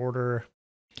the order.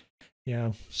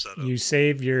 You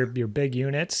save your big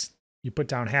units. You put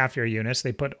down half your units.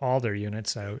 They put all their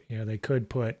units out. They could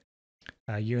put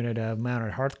a unit of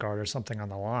mounted Hearthguard or something on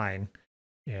the line,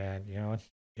 and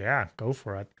go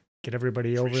for it. Get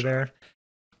everybody over there.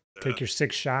 Take your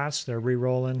 6 shots. They're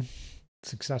re-rolling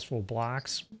successful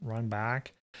blocks. Run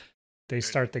back. They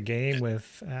start the game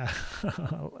with,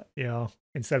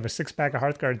 instead of a 6-pack of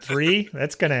Hearthguard 3.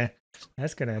 That's gonna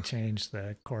change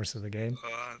the course of the game.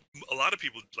 A lot of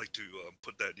people like to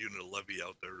put that unit of levy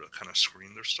out there to kind of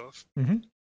screen their stuff.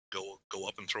 Go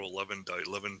up and throw 11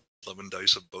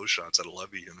 dice of bow shots at a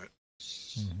levy unit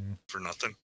for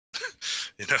nothing.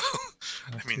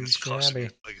 I mean, it's costing,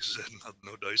 like I said,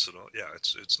 no dice at all. Yeah,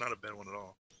 it's not a bad one at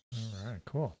all. All right,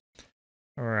 cool.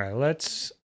 All right,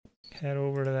 let's head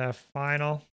over to that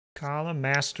final column.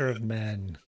 Master of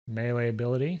Men. Melee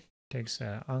ability. Takes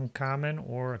an uncommon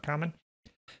or a common.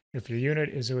 If your unit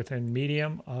is within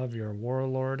medium of your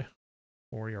warlord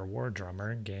or your war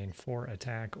drummer, gain 4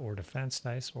 attack or defense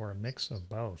dice or a mix of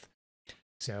both.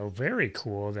 So very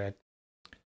cool that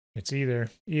it's either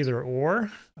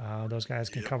or. Those guys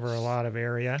can cover a lot of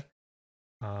area.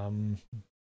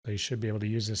 They should be able to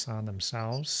use this on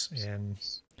themselves. And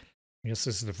I guess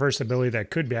this is the first ability that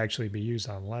could actually be used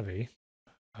on Levy.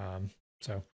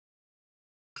 So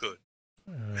Could.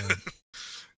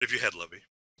 If you had Levy.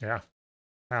 Yeah.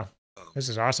 Wow. This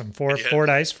is awesome. Four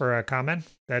dice for a common.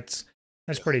 That's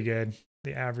pretty good.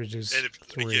 The average is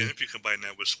 3. Again, if you combine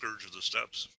that with Scourge of the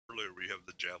Steppes, earlier we have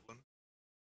the javelin.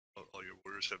 All your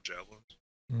warriors have javelins,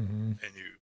 and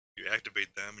you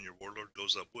activate them, and your warlord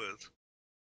goes up with.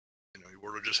 Your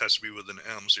warlord just has to be within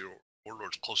M, so your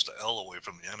warlord's close to L away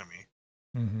from the enemy.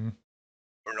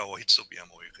 Or no, he'd still be M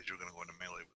away because you're going to go into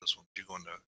melee with this one. You go into,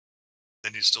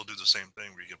 then you still do the same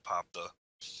thing where you can pop the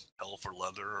L for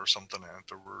leather or something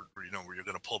afterward, where you're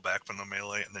going to pull back from the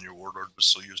melee, and then your warlord would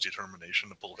still use determination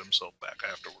to pull himself back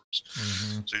afterwards.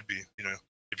 So you'd be,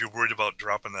 if you're worried about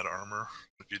dropping that armor,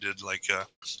 if you did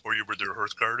or you were their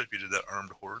Hearthguard, if you did that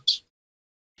armed hordes,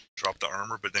 drop the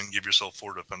armor, but then give yourself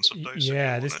 4 defensive dice.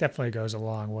 Yeah, this definitely goes a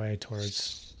long way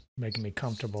towards making me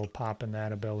comfortable popping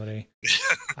that ability.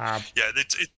 Yeah,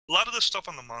 a lot of the stuff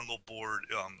on the Mongol board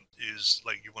is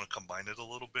like you want to combine it a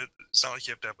little bit. It's not like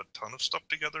you have to have a ton of stuff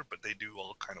together, but they do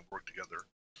all kind of work together.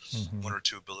 1 or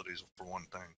 2 abilities for one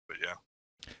thing, but yeah.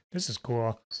 This is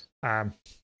cool.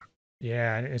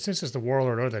 Yeah, and since it's the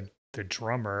warlord or the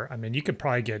drummer, I mean, you could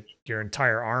probably get your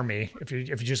entire army if you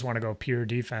just want to go pure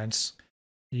defense.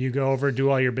 You go over,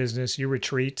 do all your business, you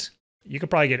retreat. You could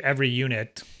probably get every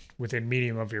unit within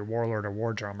medium of your warlord or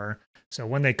war drummer. So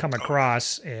when they come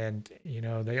across and they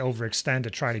overextend to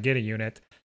try to get a unit,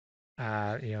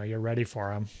 you're ready for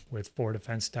them with 4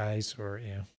 defense dice, or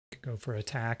go for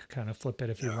attack, kind of flip it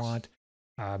if you want.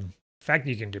 The fact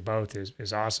that you can do both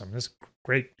is awesome. This is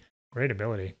great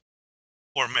ability.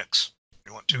 Or mix.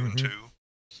 You want 2 and 2.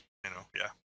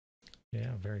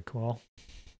 Yeah, very cool.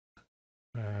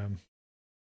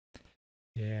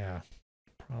 Yeah,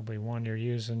 probably one you're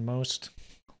using most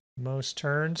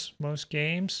turns, most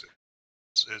games.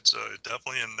 It's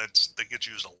definitely, and that gets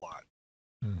used a lot.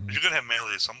 You're gonna have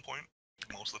melee at some point,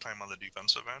 most of the time on the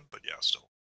defensive end, but yeah, still,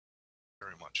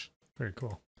 very much. Very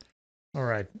cool. All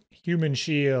right, human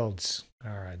shields.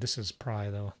 All right, this is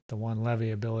probably the one Levy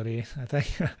ability, I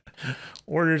think.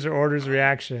 Orders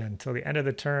reaction. Until the end of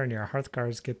the turn, your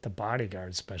Hearthguards get the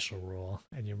bodyguard special rule,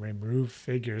 and you remove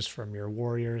figures from your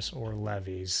warriors or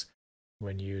levies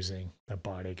when using the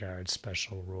bodyguard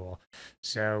special rule.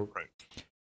 So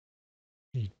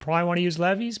you probably want to use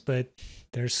levies, but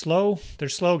they're slow. They're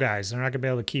slow guys. They're not going to be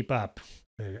able to keep up,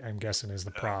 I'm guessing, is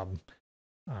the problem.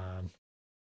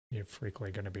 You're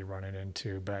frequently going to be running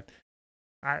into, but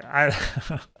I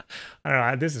don't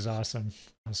know. This is awesome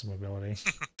ability.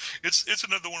 It's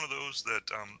another one of those that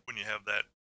when you have that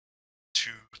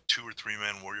two or 3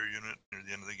 man warrior unit near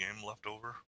the end of the game left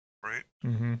over, right?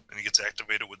 And it gets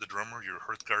activated with the drummer. Your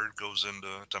Hearthguard goes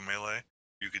into melee.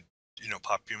 You could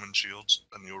pop human shields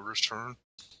on the order's turn,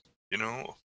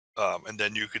 and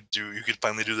then you could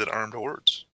finally do that armed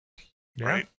hordes,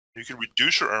 right? You can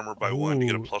reduce your armor by 1 to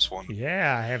get a +1.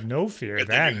 Yeah, I have no fear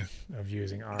then of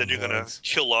using armor. Then you're gonna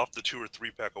kill off the 2 or 3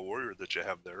 pack of warrior that you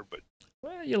have there, but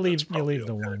you leave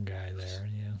the one guy there,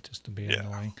 just to be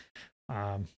annoying.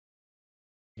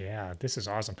 Yeah, this is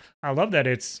awesome. I love that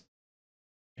it's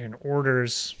in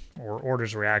orders or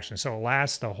orders reaction, so it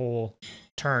lasts the whole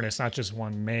turn. It's not just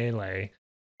one melee.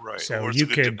 Right. So you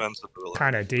could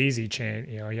kind of daisy chain.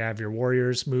 You have your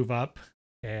warriors move up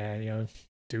and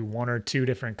do 1 or 2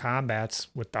 different combats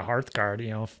with the Hearthguard.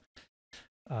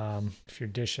 If you're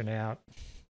dishing out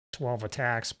 12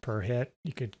 attacks per hit,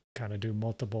 you could kind of do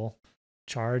multiple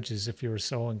charges if you were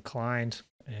so inclined,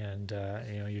 and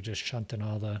you're just shunting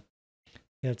all the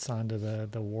hits onto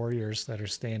the warriors that are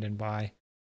standing by.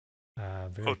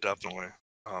 Definitely.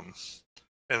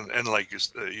 And like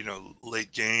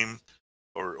late game,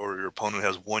 or your opponent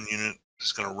has 1 unit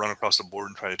that's going to run across the board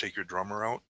and try to take your drummer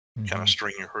out. Kind of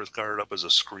string your Hearthguard up as a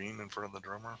screen in front of the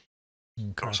drummer.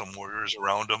 Throw some warriors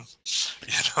around him.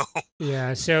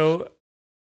 Yeah. So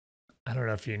I don't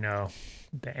know if you know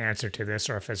the answer to this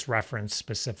or if it's referenced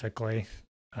specifically.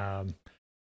 Can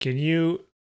you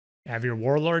have your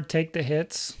warlord take the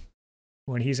hits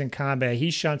when he's in combat? He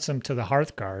shunts them to the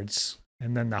Hearthguards,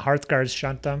 and then the Hearthguards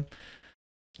shunt them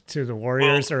to the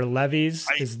warriors or levies.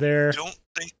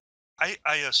 I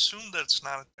assume that's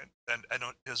not, and I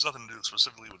don't. It has nothing to do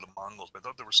specifically with the Mongols, but I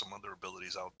thought there were some other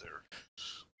abilities out there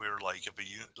where, like, if a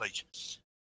unit, like,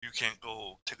 you can't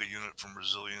go take a unit from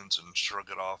resilience and shrug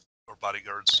it off, or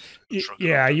bodyguards shrug it off.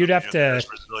 Yeah, To you'd another have unit to. as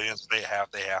resilience. They have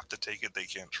to take it. They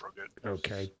can't shrug it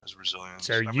Okay. as resilience.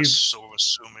 So I'm so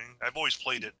assuming. I've always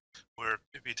played it where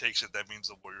if he takes it, that means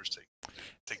the warriors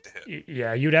take the hit.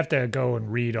 Yeah, you'd have to go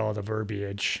and read all the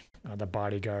verbiage on the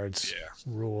bodyguards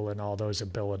rule and all those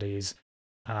abilities.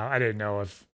 I didn't know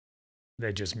if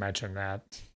they just mentioned that,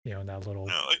 in that little.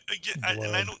 No,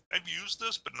 I've used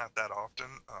this, but not that often,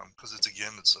 because it's a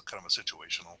kind of a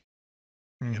situational.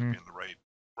 You got to be in the right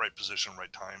position,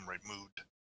 right time, right mood.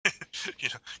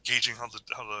 Gauging how the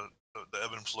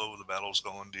ebb and flow of the battle's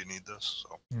going. Do you need this?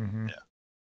 So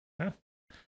yeah.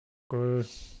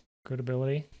 Good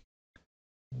ability.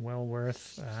 Well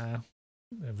worth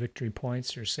the victory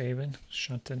points you're saving,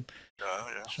 shunting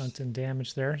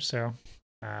damage there. So,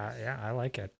 I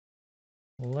like it.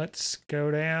 Let's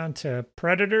go down to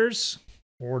Predators.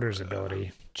 Orders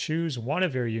ability. Choose one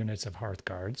of your units of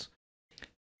Hearthguards.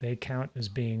 They count as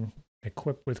being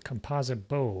equipped with composite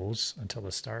bows until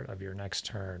the start of your next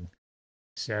turn.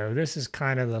 So this is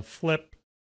kind of the flip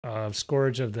of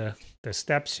Scourge of the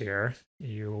Steppes here.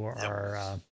 You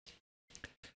are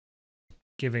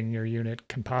giving your unit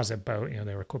composite bow.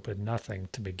 They were equipped with nothing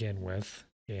to begin with.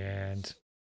 And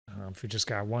if you just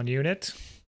got one unit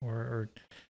or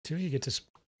two, you get to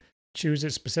choose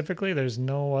it specifically. There's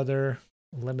no other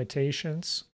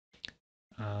limitations.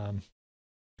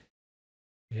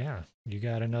 You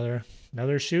got another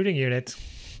shooting unit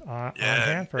on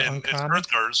hand for uncommon. It's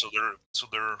Hearthguard, so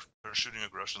they're shooting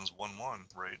aggressions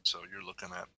 1/1, right? So you're looking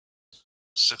at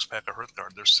 6-pack of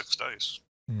Hearthguard. There's 6 dice.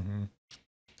 Mm-hmm.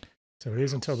 So it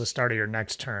is until the start of your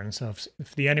next turn. So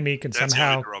if the enemy can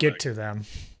somehow get to them,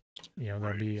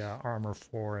 there'll be armor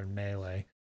 4 and melee.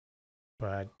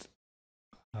 But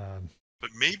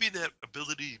maybe that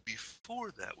ability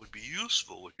before that would be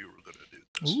useful if you were going to do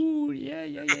this. Ooh, yeah.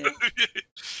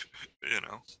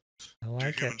 I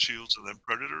like 2 human shields and then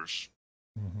Predators.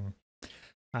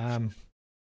 Mm-hmm.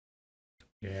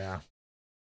 Yeah.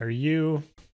 Are you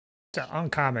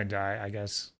uncommon die? I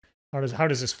guess. How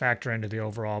does this factor into the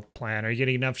overall plan? Are you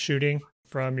getting enough shooting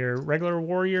from your regular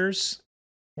warriors,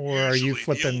 or are you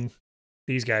flipping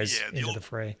these guys into the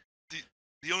fray?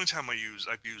 The only time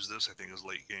I've used this, I think, is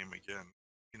late game again.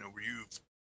 Where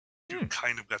you've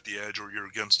kind of got the edge, or you're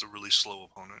against a really slow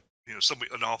opponent.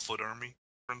 An all-foot army,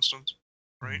 for instance,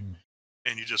 right? Mm-hmm.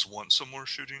 And you just want some more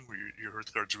shooting, where your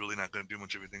Hearthguard's really not going to do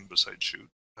much of anything besides shoot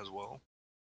as well.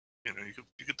 You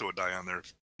could throw a die on there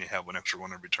if you have an extra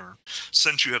one every turn,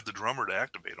 since you have the drummer to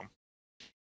activate them.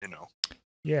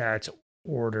 Yeah, it's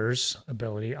orders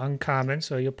ability, uncommon.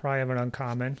 So you'll probably have an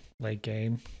uncommon late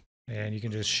game. And you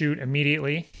can just shoot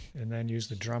immediately and then use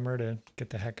the drummer to get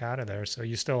the heck out of there. So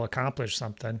you still accomplish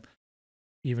something,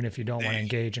 even if you don't want to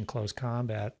engage in close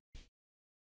combat.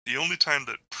 The only time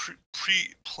that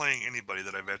pre-playing anybody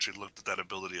that I've actually looked at that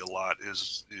ability a lot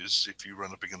is if you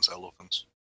run up against elephants.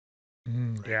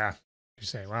 Right? Yeah. You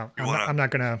say, well, I'm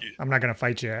not gonna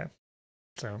fight you.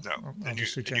 So no. I'll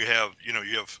just shoot you. You have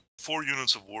 4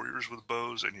 units of warriors with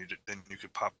bows, and then you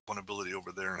could pop one ability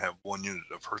over there and have 1 unit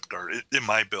of Hearthguard in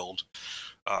my build.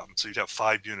 So you'd have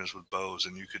 5 units with bows,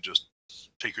 and you could just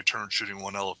take your turn shooting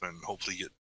 1 elephant and hopefully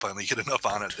finally get enough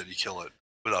on it that you kill it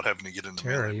without having to get into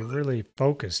melee. You're really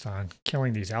focused on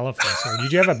killing these elephants. So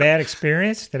did you have a bad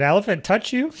experience? Did elephant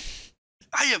touch you?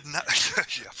 I have not.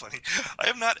 Yeah, funny. I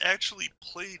have not actually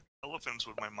played elephants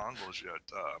with my Mongols yet.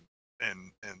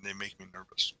 And they make me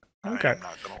nervous. Okay. I'm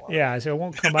not gonna lie. Yeah, so it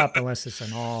won't come up unless it's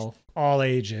an all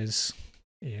ages.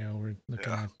 We're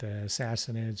looking at the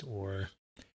Sassanids or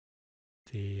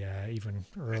the even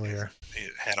earlier.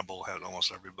 Hannibal had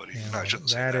almost everybody. Yeah, No, I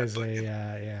shouldn't say that is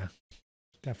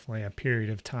definitely a period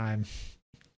of time,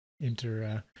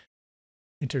 intertime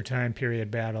period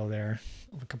battle there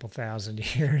of a couple thousand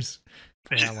years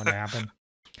for that one to happen.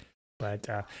 But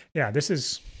this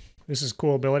is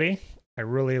cool ability. I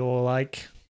really like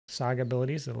Saga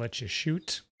abilities that let you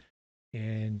shoot.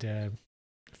 And if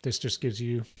this just gives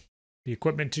you the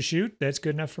equipment to shoot, that's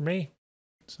good enough for me.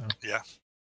 So yeah,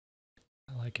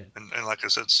 I like it. And like I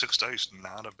said, 6 dice,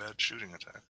 not a bad shooting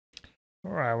attack.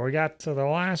 All right, we got to the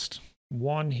last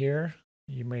one here.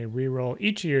 You may reroll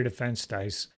each of your defense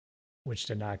dice, which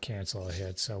did not cancel a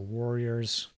hit. So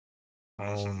warriors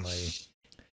only.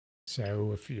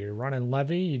 So if you're running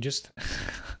levy, you just...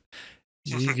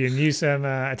 You can use some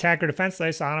attack or defense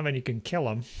dice on them, and you can kill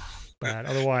them. But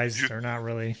otherwise, they're not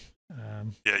really.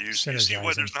 You see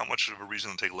why there's not much of a reason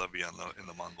to take levy in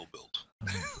the Mongol build.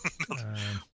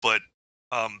 But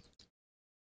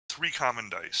 3 common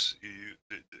dice.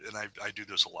 And I do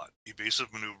this a lot.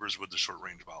 Evasive maneuvers with the short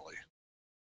range volley.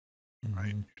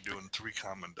 Right, you're doing 3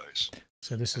 common dice.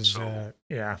 So this is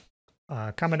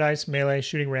common dice, melee,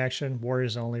 shooting reaction,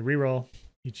 warriors only, reroll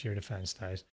each of your defense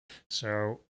dice.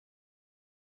 So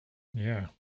yeah.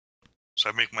 So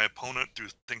I make my opponent do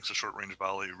thinks a short range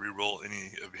volley, reroll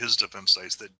any of his defense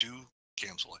dice that do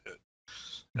cancel a hit,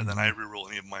 and then I reroll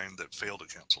any of mine that fail to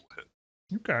cancel a hit.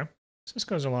 Okay, so this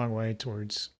goes a long way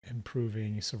towards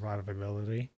improving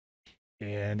survivability,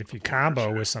 and if you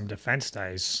combo with some defense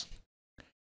dice.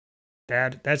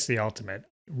 That's the ultimate.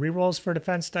 Rerolls for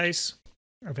defense dice.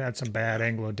 I've had some bad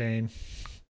Anglo-Dane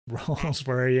rolls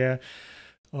where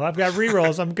I've got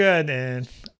rerolls, I'm good, and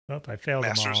I failed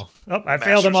them all. I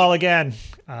failed them all again.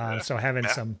 So having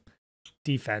some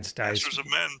defense dice.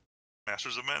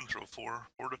 Masters of Men throw four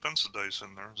defensive dice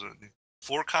in there. Is it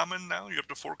 4 common now? You have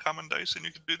to 4 common dice, and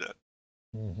you can do that.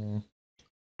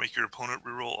 Make your opponent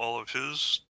reroll all of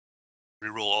his.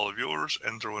 Reroll all of yours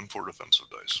and throw in 4 defensive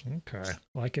dice. Okay.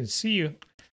 Well, I can see you.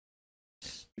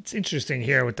 It's interesting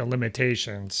here with the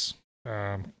limitations,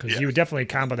 because you would definitely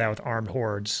combo that with Armed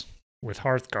Hordes with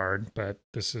Hearthguard, but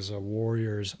this is a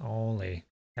Warriors only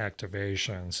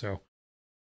activation. So,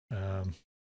 they're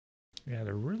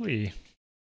really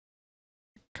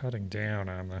cutting down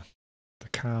on the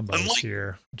combos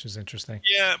here, which is interesting.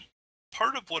 Yeah,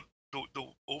 part of what the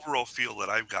overall feel that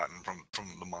I've gotten from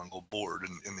the Mongol board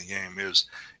in the game is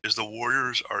the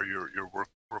warriors are your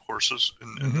workhorses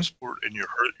in the sport, and your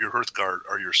Hearthguard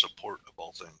are your support of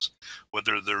all things.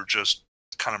 Whether they're just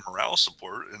kind of morale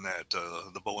support in that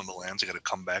the bow and the lance, you got to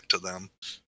come back to them,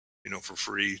 for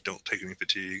free. Don't take any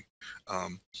fatigue,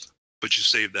 but you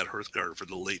save that Hearthguard for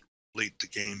the late to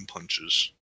game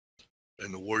punches,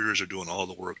 and the warriors are doing all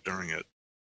the work during it.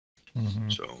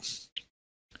 So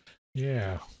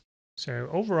yeah. So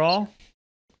overall,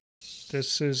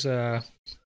 this is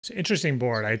it's an interesting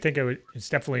board. I think it's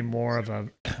definitely more of a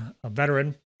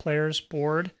veteran player's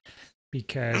board,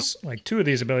 because like 2 of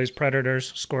these abilities,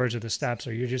 Predators, Scourge of the Steppes,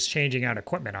 you're just changing out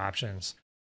equipment options.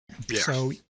 Yeah.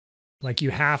 So like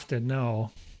you have to know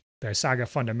the Saga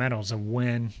fundamentals of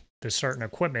when the certain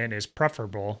equipment is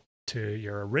preferable to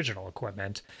your original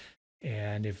equipment.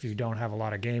 And if you don't have a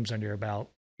lot of games under your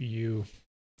belt, you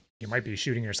might be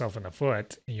shooting yourself in the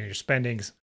foot, and you're spending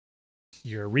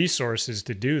your resources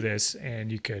to do this,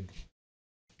 and you could,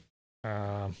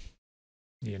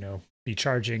 be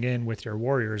charging in with your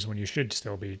warriors when you should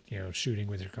still be, shooting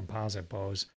with your composite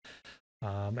bows.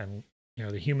 And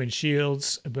the human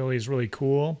shields ability is really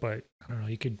cool, but I don't know,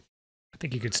 I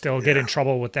think you could still get in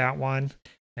trouble with that one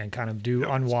and kind of do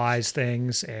unwise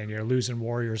things, and you're losing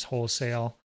warriors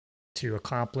wholesale to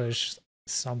accomplish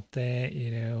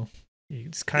something,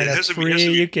 It's kind of free.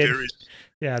 You can,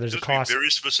 there's a cost. Very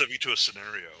specific to a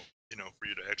scenario, for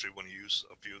you to actually want to use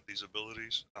a few of these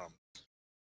abilities.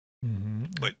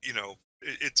 But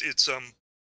it's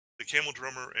the Camel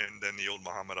Drummer and then the old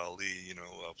Muhammad Ali,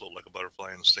 float like a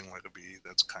butterfly and sting like a bee.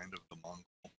 That's kind of the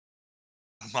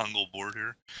Mongol board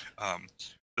here.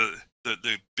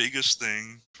 The biggest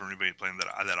thing for anybody playing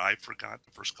that I forgot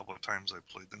the first couple of times I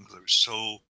played them, because I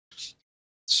was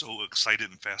so excited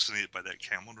and fascinated by that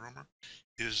Camel Drummer,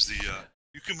 is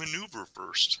you can maneuver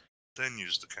first, then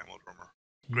use the Camel Drummer.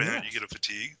 Granted, you get a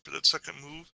fatigue for that second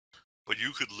move, but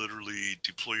you could literally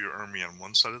deploy your army on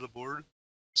one side of the board.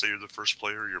 Say you're the first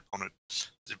player, your opponent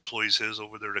deploys his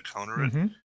over there to counter it,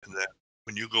 and then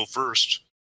when you go first,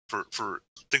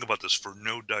 think about this, for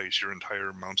no dice, your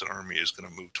entire mounted army is going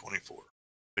to move 24.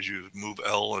 As you move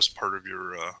L as part of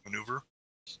your maneuver,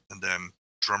 and then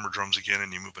drummer drums again,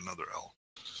 and you move another L.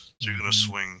 So you're going to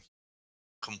swing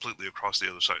completely across the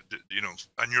other side.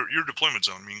 On your deployment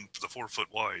zone, for the 4 foot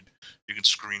wide, you can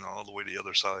screen all the way to the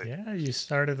other side. Yeah, you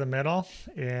start at the middle,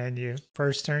 and you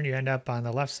first turn, you end up on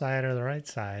the left side or the right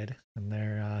side, and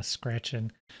they're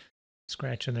scratching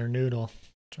their noodle,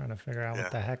 trying to figure out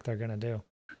what the heck they're going to do.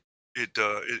 It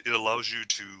allows you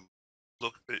to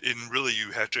look, and really you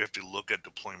have to look at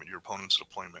deployment, your opponent's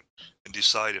deployment, and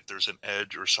decide if there's an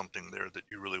edge or something there that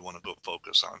you really want to go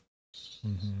focus on.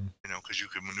 Because you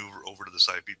can maneuver over to the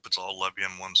side. If he puts all levy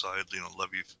on one side,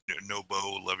 levy, no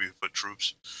bow, levy foot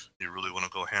troops, you really want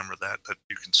to go hammer that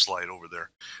you can slide over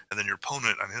there. And then your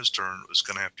opponent on his turn is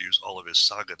going to have to use all of his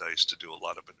Saga dice to do a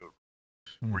lot of maneuver,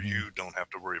 where you don't have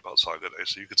to worry about Saga dice,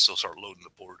 so you can still start loading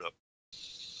the board up.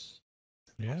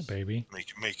 Yeah, baby.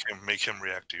 Make him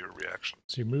react to your reaction.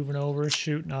 So you're moving over,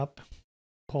 shooting up,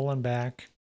 pulling back.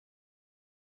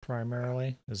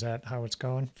 Primarily, is that how it's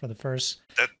going for the first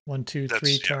 1, 2,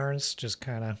 3 turns? Just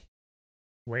kind of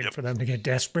waiting for them to get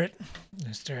desperate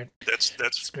and start that's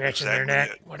scratching their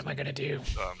neck. What am I going to do?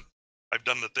 I've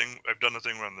done the thing. I've done the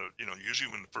thing around the.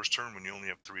 Usually when the first turn, when you only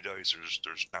have 3 dice,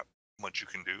 there's not much you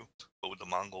can do. But with the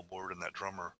Mongol board and that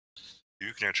drummer,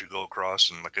 you can actually go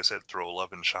across and, like I said, throw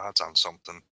 11 shots on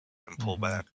something and pull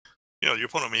back. Your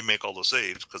opponent may make all the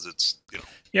saves because it's you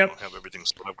don't have everything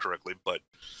set up correctly, but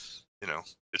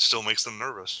it still makes them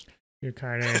nervous. You're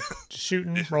kind of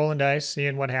shooting, rolling dice,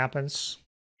 seeing what happens.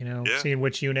 Seeing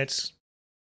which units,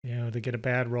 they get a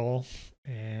bad roll,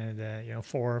 and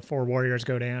four warriors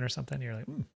go down or something. You're like,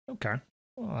 okay,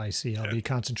 well, I see. I'll be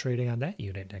concentrating on that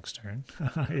unit next turn.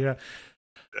 Yeah.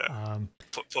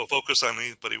 Focus on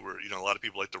anybody where a lot of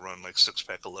people like to run like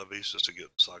 6-pack of levies just to get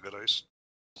Saga dice.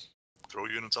 Throw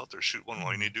units out there, shoot one.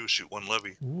 All you need to do is shoot one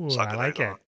levy. Ooh, I like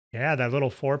it. Yeah, that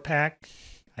little 4-pack.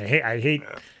 I hate.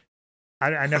 Yeah.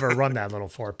 I never run that little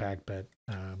 4-pack, but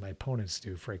my opponents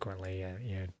do frequently.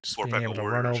 Just being able to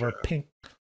run over,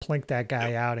 plink that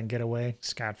guy out and get away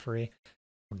scot-free.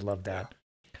 Would love that.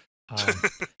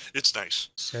 It's nice.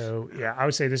 So I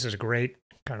would say this is a great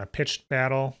kind of pitched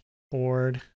battle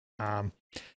board.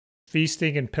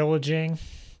 Feasting and pillaging,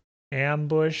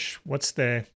 ambush. What's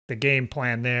the game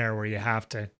plan there, where you have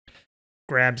to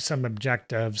grab some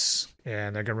objectives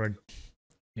and they're gonna,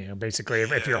 basically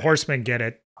if your horsemen get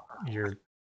it, you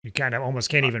kind of almost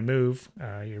can't even move.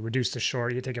 You reduce the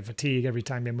short. You take a fatigue every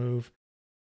time you move.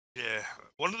 Yeah,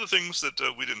 one of the things that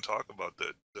we didn't talk about,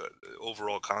 that the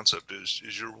overall concept is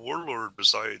your warlord.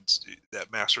 Besides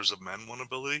that Masters of Men one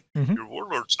ability, your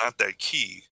warlord's not that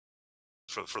key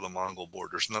for the Mongol board.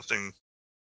 There's nothing,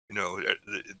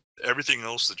 everything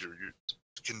else that you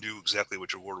can do exactly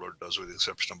what your warlord does, with the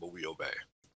exception of a We Obey,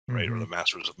 right, or the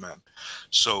Masters of Men.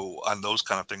 So on those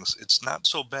kind of things, it's not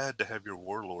so bad to have your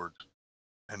warlord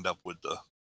end up with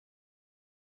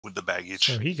the baggage.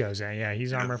 So he goes in,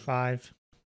 he's armor 5.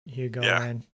 You go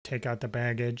in, take out the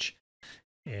baggage,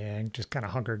 and just kind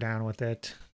of hunker down with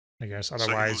it, I guess.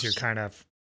 Otherwise, you're kind of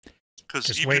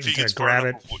just waiting to grab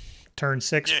it. Turn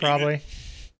 6, probably.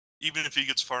 Even if he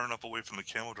gets far enough away from the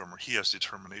camel drummer, he has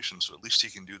determination, so at least he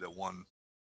can do that one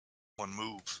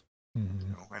move.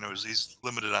 I know he's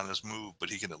limited on his move, but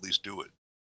he can at least do it.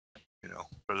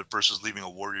 Versus leaving a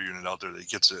warrior unit out there that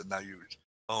gets it, and now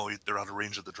they're out of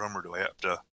range of the drummer. Do I have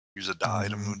to use a die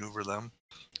to maneuver them?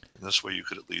 And this way, you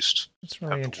could at least. That's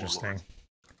really interesting.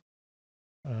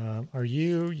 Are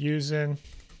you using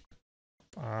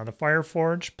the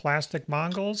Fireforge plastic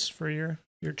Mongols for your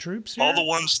troops here? All the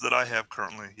ones that I have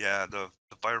currently, the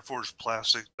Fireforge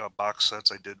plastic box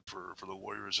sets I did for the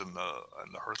warriors and the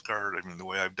Hearthguard. I mean, the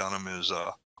way I've done them is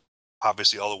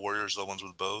obviously all the warriors, the ones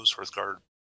with bows. Hearthguard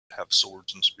have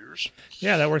swords and spears.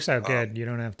 Yeah, that works out good. You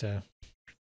don't have to.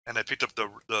 And I picked up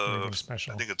the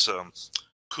special. I think it's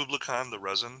Kublai Khan, the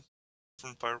resin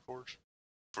from Fireforge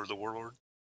for the warlord.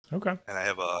 Okay. And I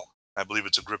have I believe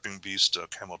it's a Gripping Beast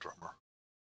camel drummer.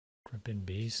 Gripping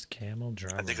Beast camel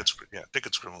drummer. I think it's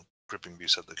Gripping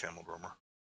Beast had the camel drummer.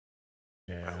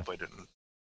 Yeah. I hope I didn't.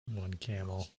 One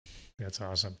camel. That's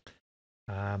awesome.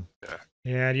 Do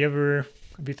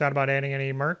you thought about adding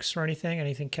any mercs or anything?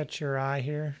 Anything catch your eye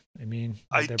here? I mean,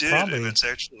 I did, and it's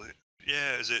actually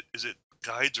is it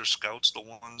guides or scouts, the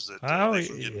ones that they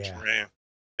can get in terrain,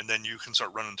 and then you can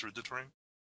start running through the terrain.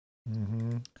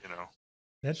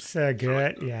 That's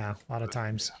good. A lot of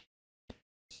times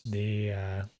the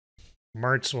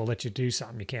mercs will let you do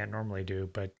something you can't normally do,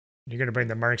 but you're going to bring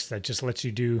the mercs that just lets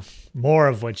you do more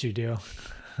of what you do.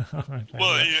 Well,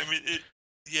 I mean,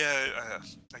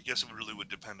 I guess it really would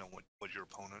depend on what your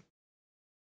opponent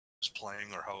is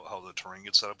playing or how the terrain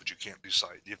gets set up, but you can't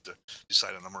decide. You have to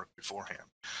decide on the merc beforehand.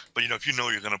 But if you know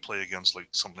you're going to play against like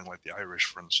something like the Irish,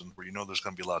 for instance, where there's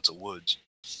going to be lots of woods,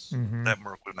 that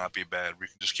merc would not be bad. We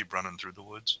can just keep running through the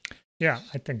woods. Yeah,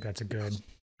 I think that's a good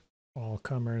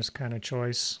all-comers kind of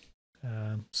choice.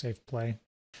 Safe play.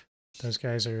 Those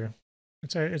guys are.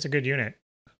 It's a good unit.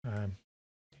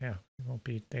 It won't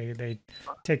be. They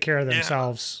take care of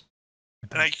themselves.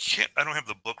 And I don't have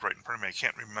the book right in front of me. I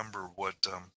can't remember what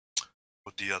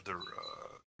the other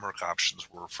merc options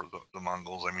were for the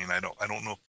Mongols. I mean, I don't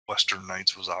know if Western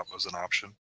Knights was an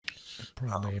option.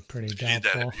 Probably pretty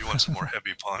doubtful. If you want some more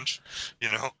heavy punch,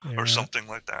 or something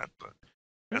like that. But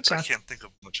I can't think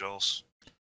of much else.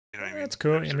 That's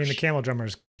cool. I mean, the camel drummer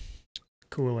is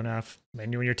cool enough. I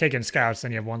mean, when you're taking scouts,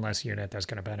 then you have one less unit that's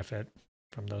going to benefit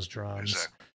from those drums.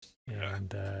 Exactly.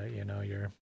 And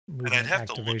your movement and I'd have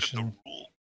activation. To look at the rule.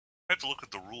 I have to look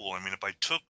at the rule. I mean, if I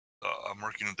took a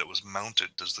merc unit that was mounted,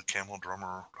 does the camel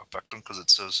drummer affect them? Because it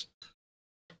says,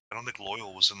 I don't think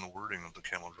loyal was in the wording of the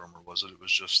camel drummer, was it? It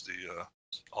was just the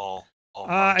all.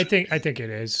 I think it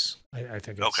is. I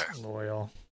think it's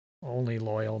loyal. Only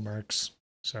loyal mercs.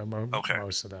 so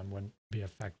most of them wouldn't be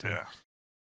affected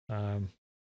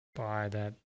by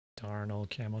that darn old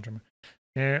camel drummer.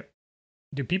 Now,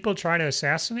 do people try to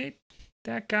assassinate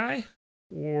that guy?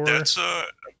 Or that's I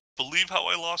believe how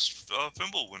I lost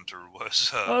Fimbulwinter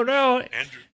was. Oh no!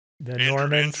 Andrew, The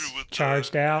Normans Andrew with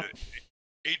charged out.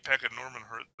 8-pack of Norman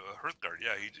Hearthguard.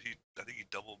 Yeah, he I think he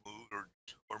double moved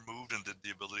or moved and did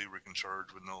the ability where he can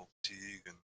charge with no fatigue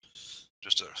and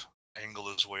just to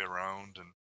angle his way around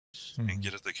and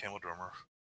get at the camel drummer.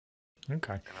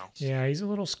 Okay. You know? Yeah, he's a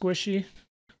little squishy.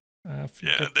 If you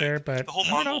get there, but the whole I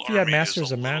don't know Mongol if you had army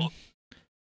Masters of Men.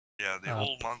 Yeah, the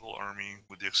whole Mongol army,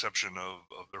 with the exception of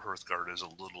the Hearthguard, is a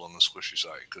little on the squishy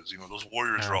side because those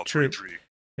warriors are all true. 3/3.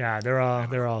 Yeah, they're all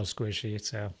squishy.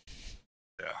 So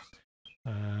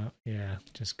yeah,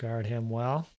 just guard him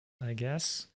well, I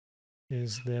guess,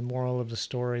 is the moral of the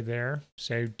story there.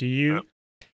 So do you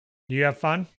have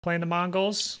fun playing the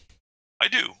Mongols? I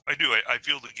do. I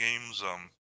feel the games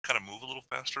kind of move a little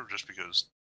faster just because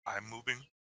I'm moving.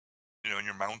 And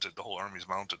you're mounted. The whole army's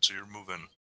mounted, so you're moving.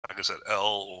 Like I said,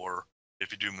 L, or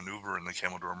if you do maneuver in the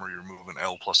camel drummer, you're moving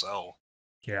L plus L.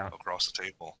 Yeah. Across the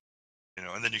table.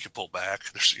 And then you can pull back.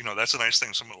 There's, that's a nice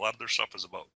thing. A lot of their stuff is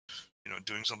about,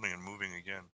 doing something and moving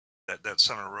again. That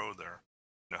center row there.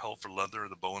 Hell for leather,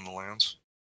 the bow and the lance.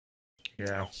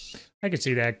 Yeah, I could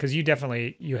see that because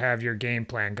you have your game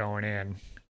plan going in,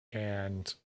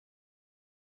 and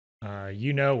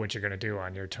you know what you're going to do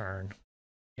on your turn,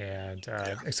 and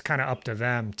it's kind of up to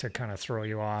them to kind of throw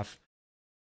you off.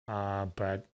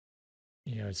 But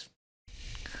it's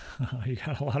you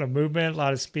got a lot of movement, a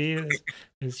lot of speed.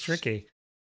 It's tricky.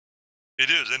 It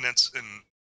is, and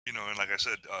and like I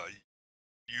said,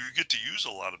 you get to use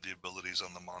a lot of the abilities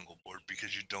on the Mongol board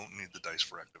because you don't need the dice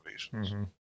for activations. Mm-hmm.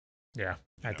 Yeah,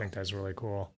 I think that's really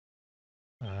cool.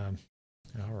 All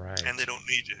right. And they don't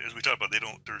need, as we talked about,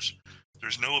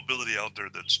 there's no ability out there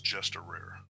that's just a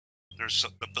rare. There's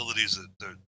some abilities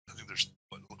that I think there's,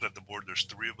 look at the board, there's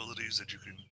 3 abilities that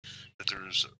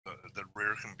that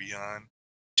rare can be on.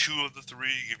 2 of the 3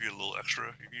 give you a little extra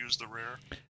if you use the rare.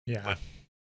 Yeah,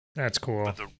 that's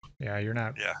cool. You're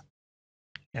not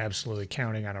absolutely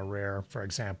counting on a rare, for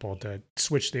example, to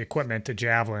switch the equipment to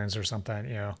javelins or something,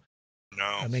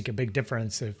 No. It'd make a big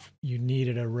difference if you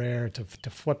needed a rare to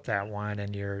flip that one,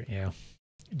 and do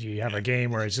you have a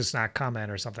game where it's just not coming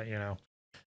or something,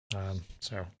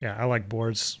 So yeah, I like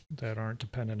boards that aren't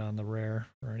dependent on the rare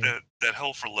or anything. That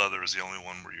Hell for Leather is the only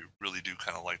one where you really do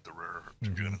kind of like the rare if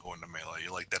you're going to go into melee.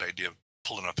 You like that idea of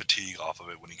pulling a fatigue off of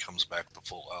it when he comes back to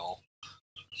full L.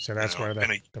 So that's where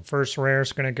the first rare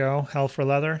is going to go, Hell for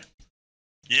Leather?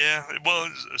 Yeah, well,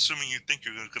 assuming you think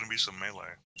you're going to be some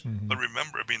melee. But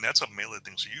remember, that's a melee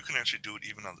thing, so you can actually do it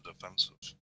even on the defensive.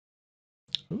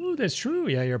 Ooh, that's true.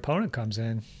 Yeah, your opponent comes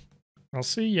in. I'll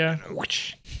see ya.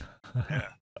 Yeah.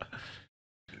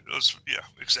 Yeah,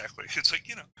 exactly. It's like,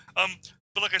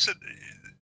 but like I said,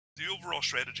 the overall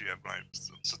strategy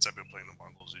since I've been playing the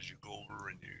Mongols is you go over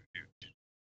and you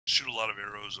shoot a lot of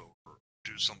arrows over,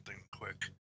 do something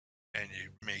quick, and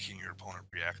you're making your opponent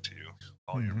react to you.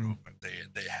 All your movement,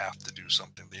 they have to do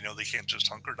something. They know they can't just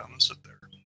hunker down and sit there.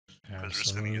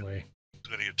 Absolutely.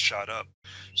 They're going to get shot up.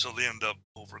 So they end up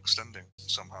overextending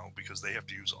somehow because they have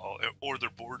to use or their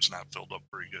board's not filled up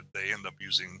very good. They end up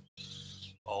using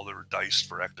all their dice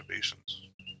for activations.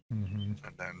 And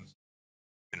then,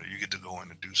 you get to go in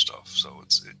and do stuff. So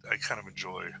I kind of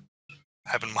enjoy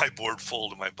having my board full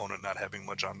and my opponent not having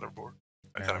much on their board.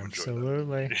 I kind of enjoy that.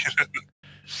 Absolutely.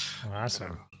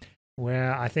 Awesome.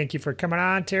 Well, I thank you for coming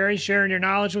on, Terry, sharing your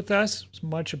knowledge with us. It's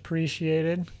much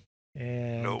appreciated.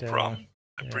 And no problem.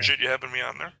 I appreciate you having me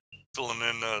on there, filling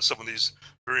in some of these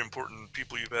very important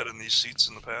people you've had in these seats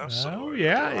in the past. Oh, so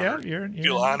yeah.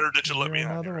 Feel honored that you let me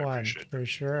on. Another one, for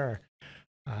sure.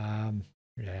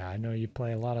 Yeah, I know you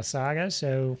play a lot of Saga,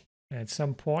 so at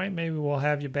some point maybe we'll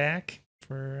have you back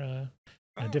for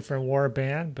a different war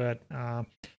band, but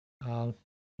I'll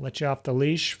let you off the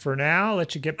leash for now,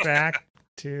 let you get back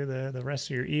to the rest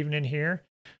of your evening here.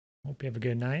 Hope you have a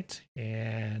good night,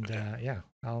 and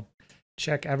I'll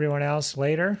check everyone else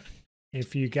later.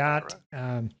 If you got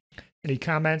any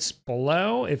comments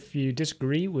below, if you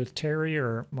disagree with Terry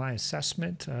or my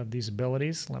assessment of these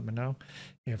abilities, let me know.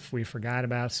 If we forgot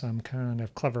about some kind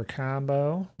of clever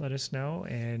combo, let us know.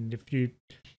 And if you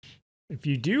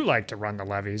do like to run the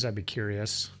levies, I'd be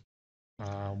curious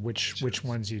which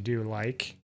ones you do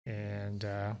like, and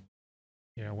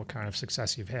what kind of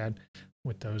success you've had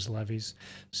with those levies.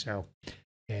 So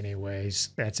anyways,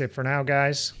 that's it for now,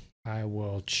 guys. I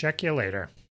will check you later.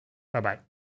 Bye-bye.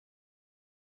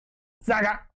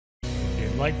 Saga!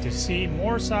 like to see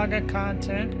more Saga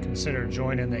content, consider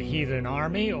joining the Heathen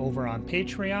Army over on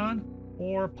Patreon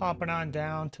or popping on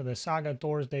down to the Saga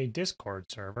Thursday Discord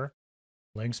server.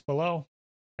 Links below.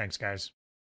 Thanks, guys.